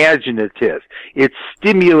the imaginative. It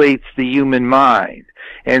stimulates the human mind.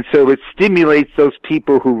 And so it stimulates those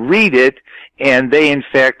people who read it, and they in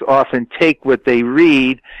fact often take what they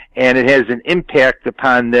read, and it has an impact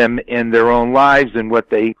upon them in their own lives and what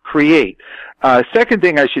they create. Second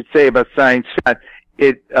thing I should say about science fiction,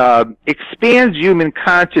 it expands human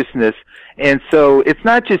consciousness, and so it's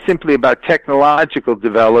not just simply about technological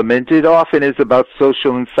development. It often is about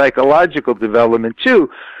social and psychological development too.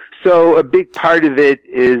 So a big part of it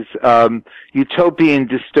is utopian,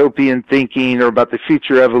 dystopian thinking, or about the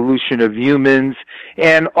future evolution of humans.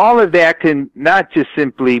 And all of that can not just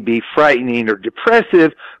simply be frightening or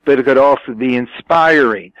depressive, but it could also be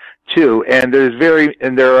inspiring too. And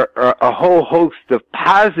there are a whole host of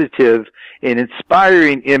positive and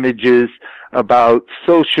inspiring images about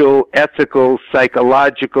social, ethical,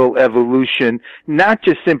 psychological evolution, not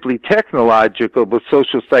just simply technological, but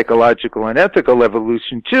social, psychological, and ethical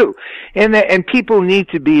evolution too. And people need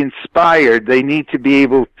to be inspired. They need to be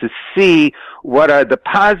able to see what are the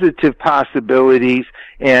positive possibilities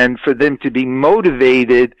and for them to be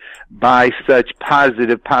motivated by such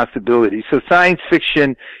positive possibilities. So science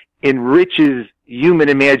fiction enriches human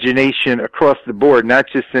imagination across the board, not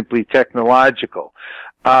just simply technological.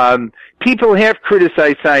 People have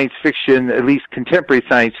criticized science fiction, at least contemporary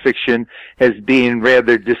science fiction, as being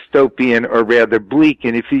rather dystopian or rather bleak.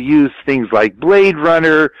 And if you use things like Blade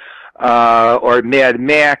Runner, or Mad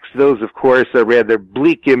Max, those of course are rather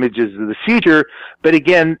bleak images of the future. But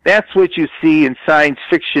again, that's what you see in science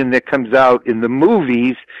fiction that comes out in the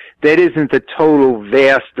movies. That isn't the total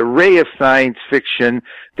vast array of science fiction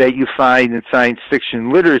that you find in science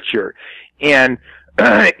fiction literature. And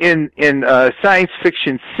in science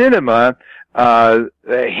fiction cinema,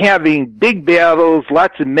 having big battles,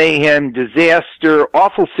 lots of mayhem, disaster,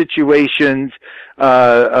 awful situations,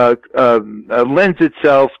 lends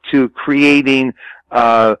itself to creating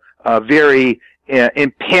very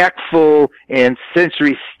impactful and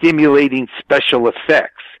sensory stimulating special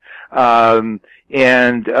effects.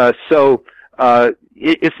 So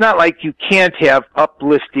it's not like you can't have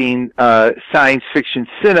uplifting science fiction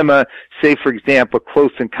cinema, say, for example,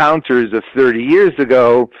 Close Encounters of 30 years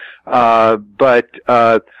ago, but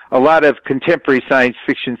a lot of contemporary science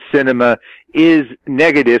fiction cinema is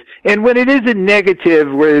negative. And when it isn't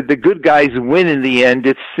negative, where the good guys win in the end,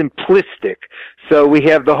 it's simplistic. So we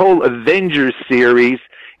have the whole Avengers series,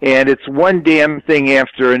 and it's one damn thing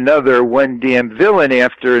after another, one damn villain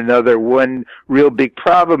after another, one real big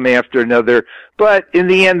problem after another. But in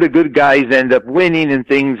the end, the good guys end up winning, and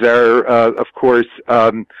things are, of course,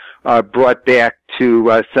 brought back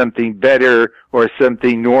to something better or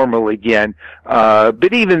something normal again.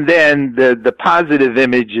 But even then, the positive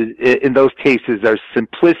images in those cases are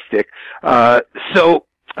simplistic. So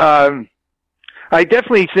I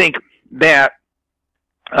definitely think that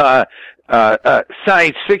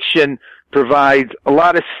science fiction provides a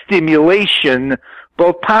lot of stimulation,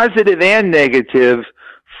 both positive and negative,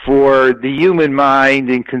 for the human mind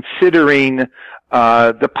in considering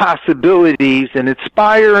the possibilities and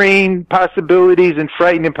inspiring possibilities and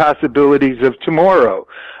frightening possibilities of tomorrow.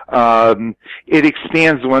 It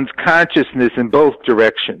expands one's consciousness in both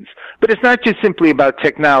directions. But it's not just simply about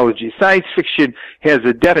technology. Science fiction has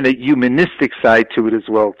a definite humanistic side to it as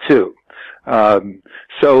well, too.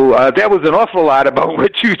 So that was an awful lot about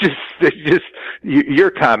what you just your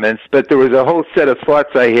comments, but there was a whole set of thoughts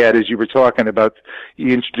I had as you were talking about,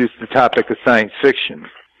 you introduced the topic of science fiction.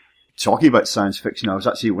 Talking about science fiction, I was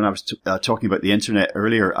actually, when I was talking about the internet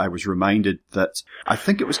earlier, I was reminded that I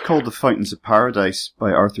think it was called The Fountains of Paradise by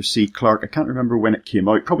Arthur C. Clarke. I can't remember when it came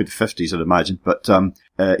out, probably the 50s, I'd imagine, but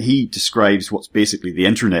he describes what's basically the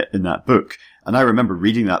internet in that book. And I remember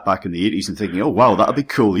reading that back in the 80s and thinking, oh wow, that'd be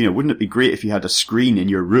cool. You know, wouldn't it be great if you had a screen in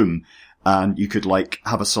your room and you could like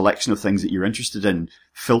have a selection of things that you're interested in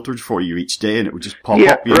filtered for you each day and it would just pop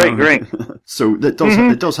up, you know? Right. So that does,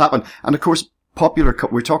 it does happen. And of course,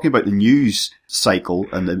 we're talking about the news cycle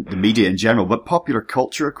and the media in general, but popular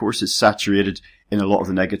culture, of course, is saturated in a lot of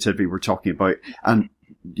the negativity we're talking about. And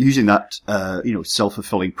using that,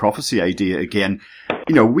 self-fulfilling prophecy idea again,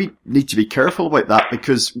 we need to be careful about that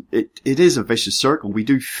because it is a vicious circle. We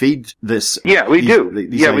do feed this. Yeah, we do.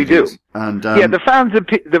 These ideas. We do. And, The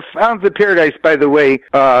Fountains of Paradise, by the way,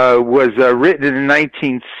 was written in the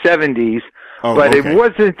 1970s, but okay.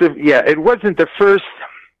 It wasn't the first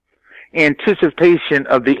anticipation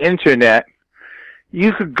of the internet.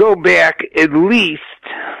 You could go back at least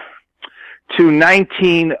to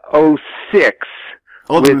 1906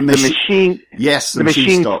 with the machine. Yes, the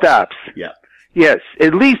machine stops. Yeah. Yes,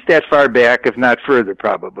 at least that far back, if not further,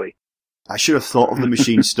 probably. I should have thought of the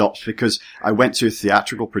machine stops because I went to a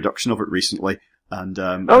theatrical production of it recently, and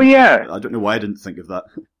I don't know why I didn't think of that.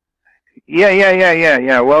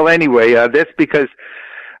 Yeah. Well, anyway, that's because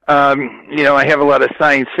I have a lot of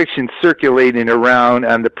science fiction circulating around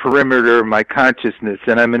on the perimeter of my consciousness,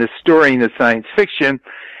 and I'm an historian of science fiction,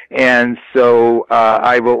 and so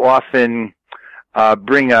I will often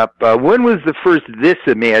bring up when was the first this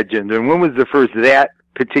imagined, and when was the first that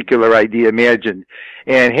particular idea imagined.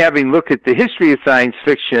 And having looked at the history of science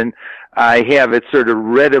fiction, I have it sort of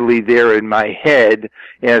readily there in my head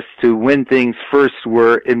as to when things first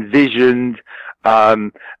were envisioned.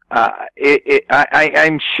 I'm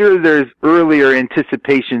sure there's earlier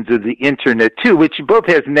anticipations of the internet too, which both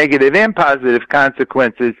has negative and positive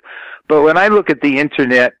consequences. But when I look at the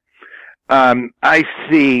internet, I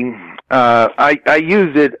see, I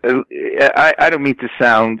use it, I don't mean to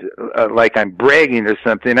sound like I'm bragging or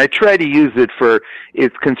something. I try to use it for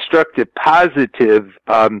its constructive, positive,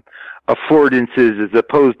 affordances as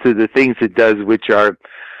opposed to the things it does which are,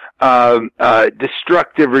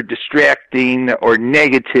 destructive or distracting or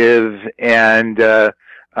negative. And,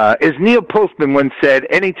 as Neil Postman once said,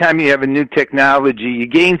 anytime you have a new technology, you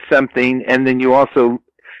gain something and then you also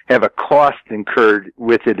have a cost incurred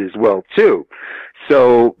with it as well, too.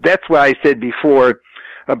 So that's why I said before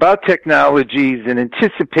about technologies and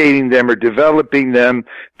anticipating them or developing them,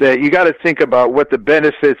 that you got to think about what the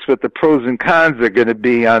benefits, what the pros and cons are going to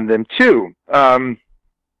be on them, too.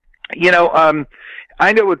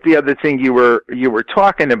 I know what the other thing you were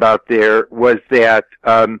talking about there was that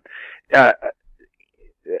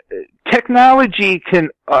technology can,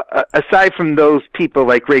 aside from those people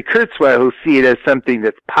like Ray Kurzweil who see it as something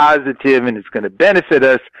that's positive and is going to benefit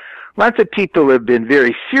us, lots of people have been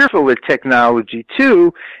very fearful of technology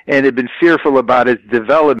too, and have been fearful about its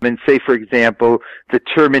development. Say, for example, the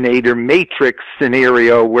Terminator Matrix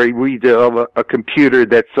scenario where we develop a computer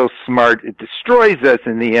that's so smart it destroys us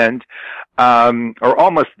in the end, or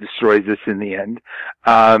almost destroys us in the end.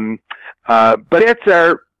 But that's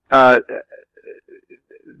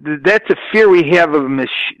that's a fear we have of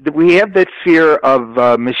we have that fear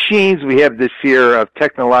of machines. We have this fear of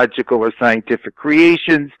technological or scientific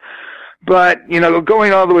creations. But,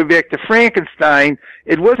 going all the way back to Frankenstein,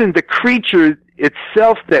 it wasn't the creature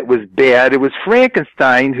itself that was bad. It was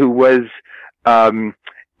Frankenstein who was a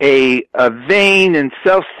vain and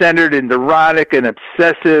self-centered and neurotic and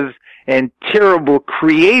obsessive and terrible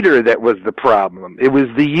creator that was the problem. It was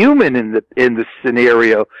the human in the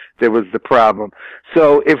scenario that was the problem.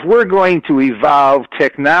 So if we're going to evolve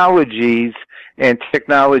technologies and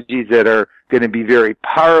technologies that are going to be very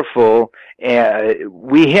powerful,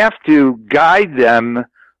 we have to guide them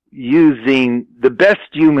using the best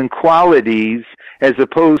human qualities as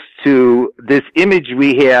opposed to this image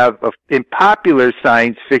we have in popular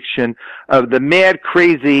science fiction of the mad,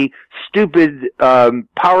 crazy, stupid,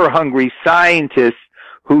 power-hungry scientists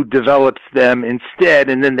who develops them instead,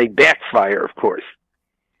 and then they backfire, of course.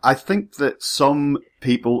 I think that some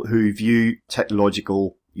people who view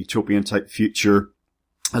technological utopian type future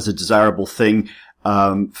as a desirable thing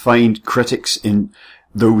find critics in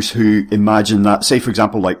those who imagine that, say, for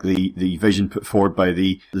example, like the vision put forward by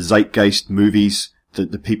the Zeitgeist movies,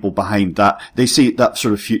 the people behind that, they see that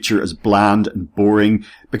sort of future as bland and boring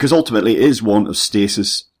because ultimately it is one of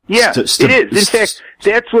stasis. Yeah, it is. In fact,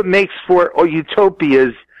 that's what makes for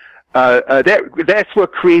utopias, that's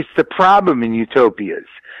what creates the problem in utopias.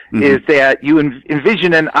 Mm-hmm. Is that you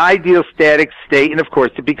envision an ideal static state, and of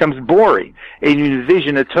course it becomes boring. And you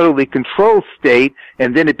envision a totally controlled state,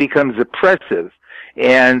 and then it becomes oppressive.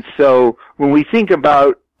 And so when we think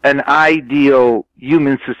about an ideal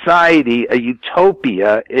human society, a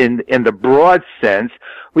utopia in the broad sense,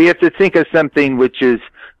 we have to think of something which is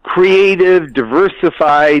creative,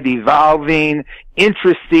 diversified, evolving,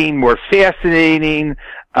 interesting, more fascinating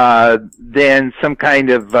than some kind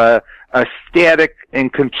of a static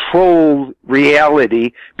and controlled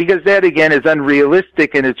reality, because that again is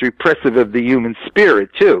unrealistic and it's repressive of the human spirit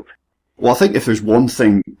too. Well, I think if there's one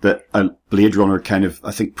thing that Blade Runner kind of,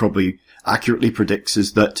 I think, probably accurately predicts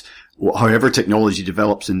is that however technology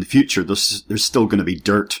develops in the future, there's still going to be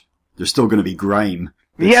dirt. There's still going to be grime.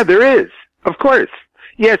 Yeah, there is. Of course.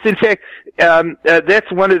 Yes, in fact,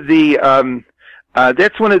 that's one of the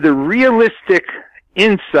realistic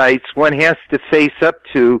insights one has to face up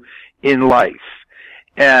to in life.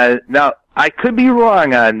 Now, I could be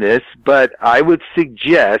wrong on this, but I would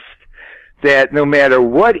suggest that no matter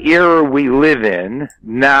what era we live in,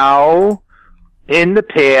 now, in the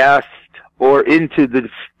past, or into the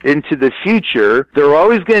future, there are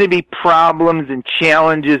always going to be problems and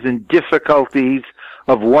challenges and difficulties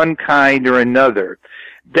of one kind or another.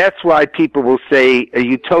 That's why people will say a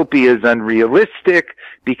utopia is unrealistic,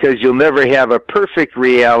 because you'll never have a perfect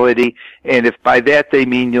reality, and if by that they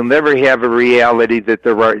mean you'll never have a reality that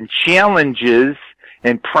there aren't challenges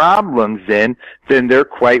and problems in, then they're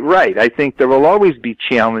quite right. I think there will always be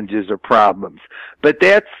challenges or problems. But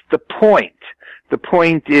that's the point. The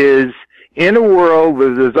point is, in a world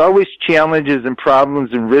where there's always challenges and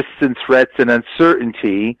problems and risks and threats and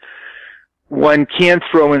uncertainty, one can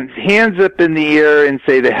throw his hands up in the air and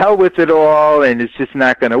say, the hell with it all, and it's just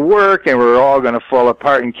not going to work, and we're all going to fall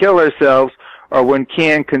apart and kill ourselves, or one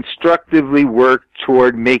can constructively work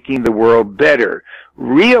toward making the world better,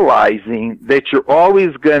 realizing that you're always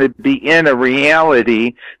going to be in a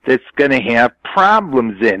reality that's going to have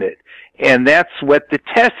problems in it. And that's what the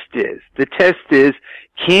test is. The test is,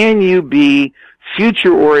 can you be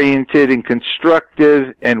future-oriented and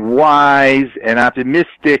constructive and wise and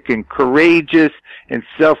optimistic and courageous and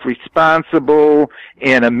self-responsible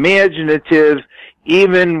and imaginative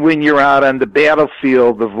even when you're out on the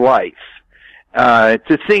battlefield of life?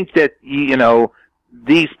 To think that,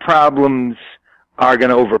 these problems are going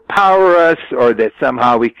to overpower us or that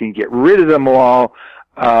somehow we can get rid of them all,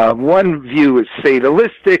 one view is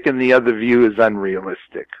fatalistic and the other view is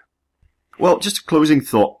unrealistic. Well, just a closing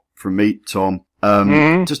thought from me, Tom.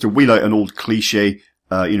 Just to wheel out an old cliche,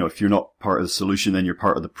 if you're not part of the solution, then you're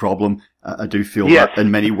part of the problem. I do feel that in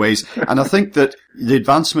many ways. And I think that the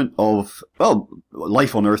advancement of,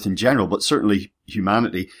 life on Earth in general, but certainly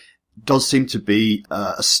humanity, does seem to be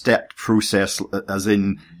a stepped process, as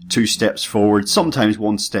in 2 steps forward, sometimes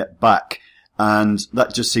 1 step back. And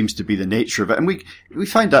that just seems to be the nature of it. And we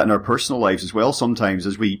find that in our personal lives as well sometimes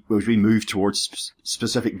as we move towards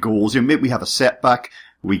specific goals. Maybe we have a setback,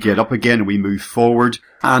 we get up again and we move forward.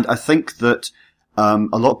 And I think that a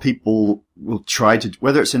lot of people will try to,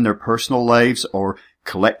 whether it's in their personal lives or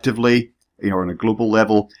collectively, on a global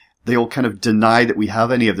level, they'll kind of deny that we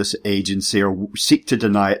have any of this agency or seek to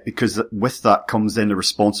deny it, because with that comes then the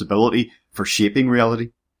responsibility for shaping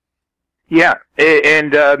reality. Yeah,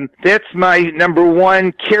 and that's my number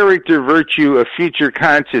 1 character virtue of future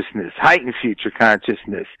consciousness, heightened future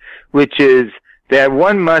consciousness, which is that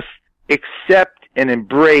one must accept and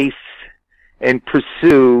embrace and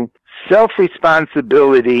pursue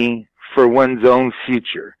self-responsibility for one's own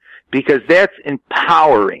future, because that's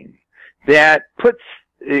empowering. That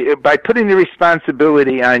by putting the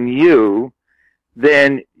responsibility on you,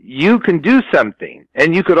 then you can do something,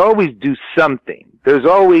 and you could always do something. There's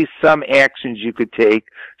always some actions you could take,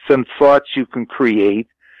 some thoughts you can create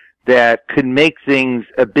that could make things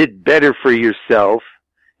a bit better for yourself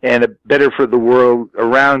and better for the world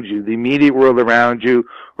around you, the immediate world around you,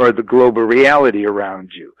 or the global reality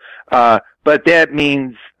around you. But that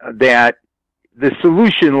means that the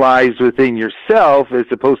solution lies within yourself as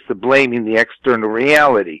opposed to blaming the external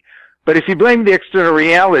reality. But if you blame the external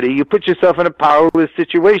reality, you put yourself in a powerless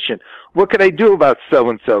situation. What could I do about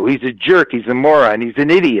so-and-so? He's a jerk. He's a moron. He's an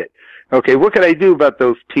idiot. Okay, what could I do about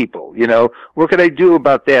those people? What could I do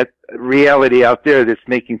about that reality out there that's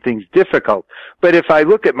making things difficult? But if I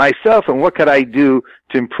look at myself and what could I do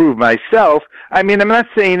to improve myself, I'm not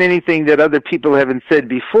saying anything that other people haven't said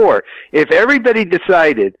before. If everybody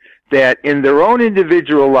decided that in their own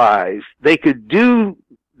individual lives they could do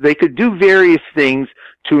various things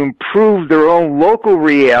to improve their own local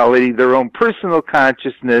reality, their own personal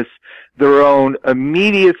consciousness, their own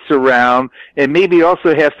immediate surround, and maybe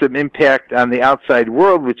also have some impact on the outside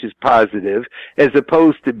world, which is positive, as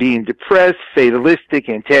opposed to being depressed, fatalistic,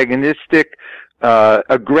 antagonistic,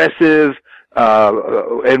 aggressive,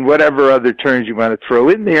 and whatever other terms you want to throw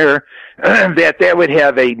in there, that would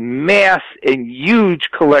have a mass and huge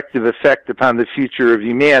collective effect upon the future of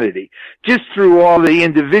humanity, just through all the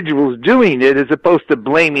individuals doing it as opposed to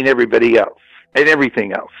blaming everybody else and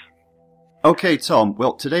everything else. Okay, Tom.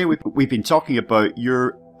 Well, today we've been talking about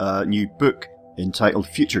your new book entitled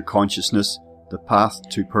Future Consciousness, The Path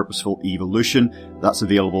to Purposeful Evolution. That's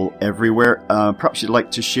available everywhere. Perhaps you'd like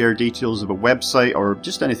to share details of a website or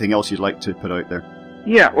just anything else you'd like to put out there.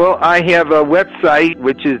 Yeah, well, I have a website,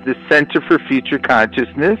 which is the Center for Future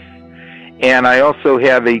Consciousness, and I also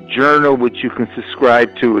have a journal which you can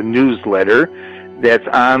subscribe to, a newsletter that's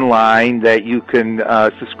online that you can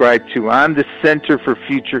subscribe to on the Center for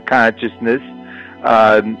Future Consciousness,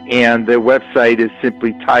 and the website is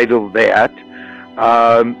simply titled that.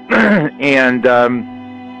 And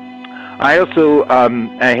I also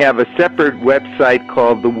I have a separate website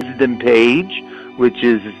called the Wisdom Page, which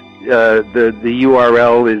is the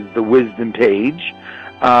URL is the Wisdom Page.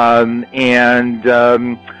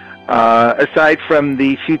 Aside from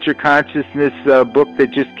the Future Consciousness book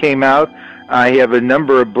that just came out, I have a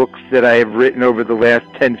number of books that I have written over the last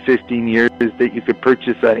 10, 15 years that you could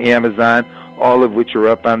purchase on Amazon, all of which are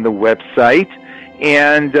up on the website.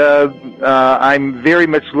 And I'm very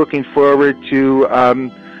much looking forward to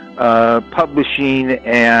publishing,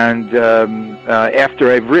 and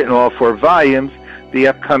after I've written all 4 volumes, the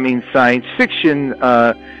upcoming science fiction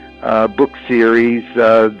book series.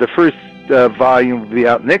 The first volume will be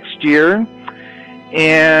out next year.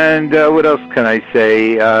 And what else can I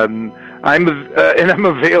say? I'm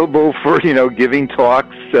available for, giving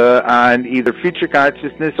talks on either future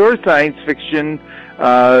consciousness or science fiction.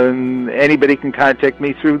 Anybody can contact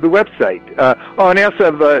me through the website. And I also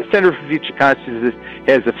have Center for Future Consciousness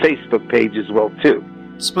has a Facebook page as well, too.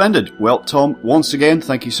 Splendid. Well, Tom, once again,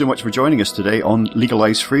 thank you so much for joining us today on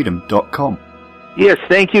LegalizeFreedom.com. Yes,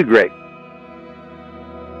 thank you, Greg.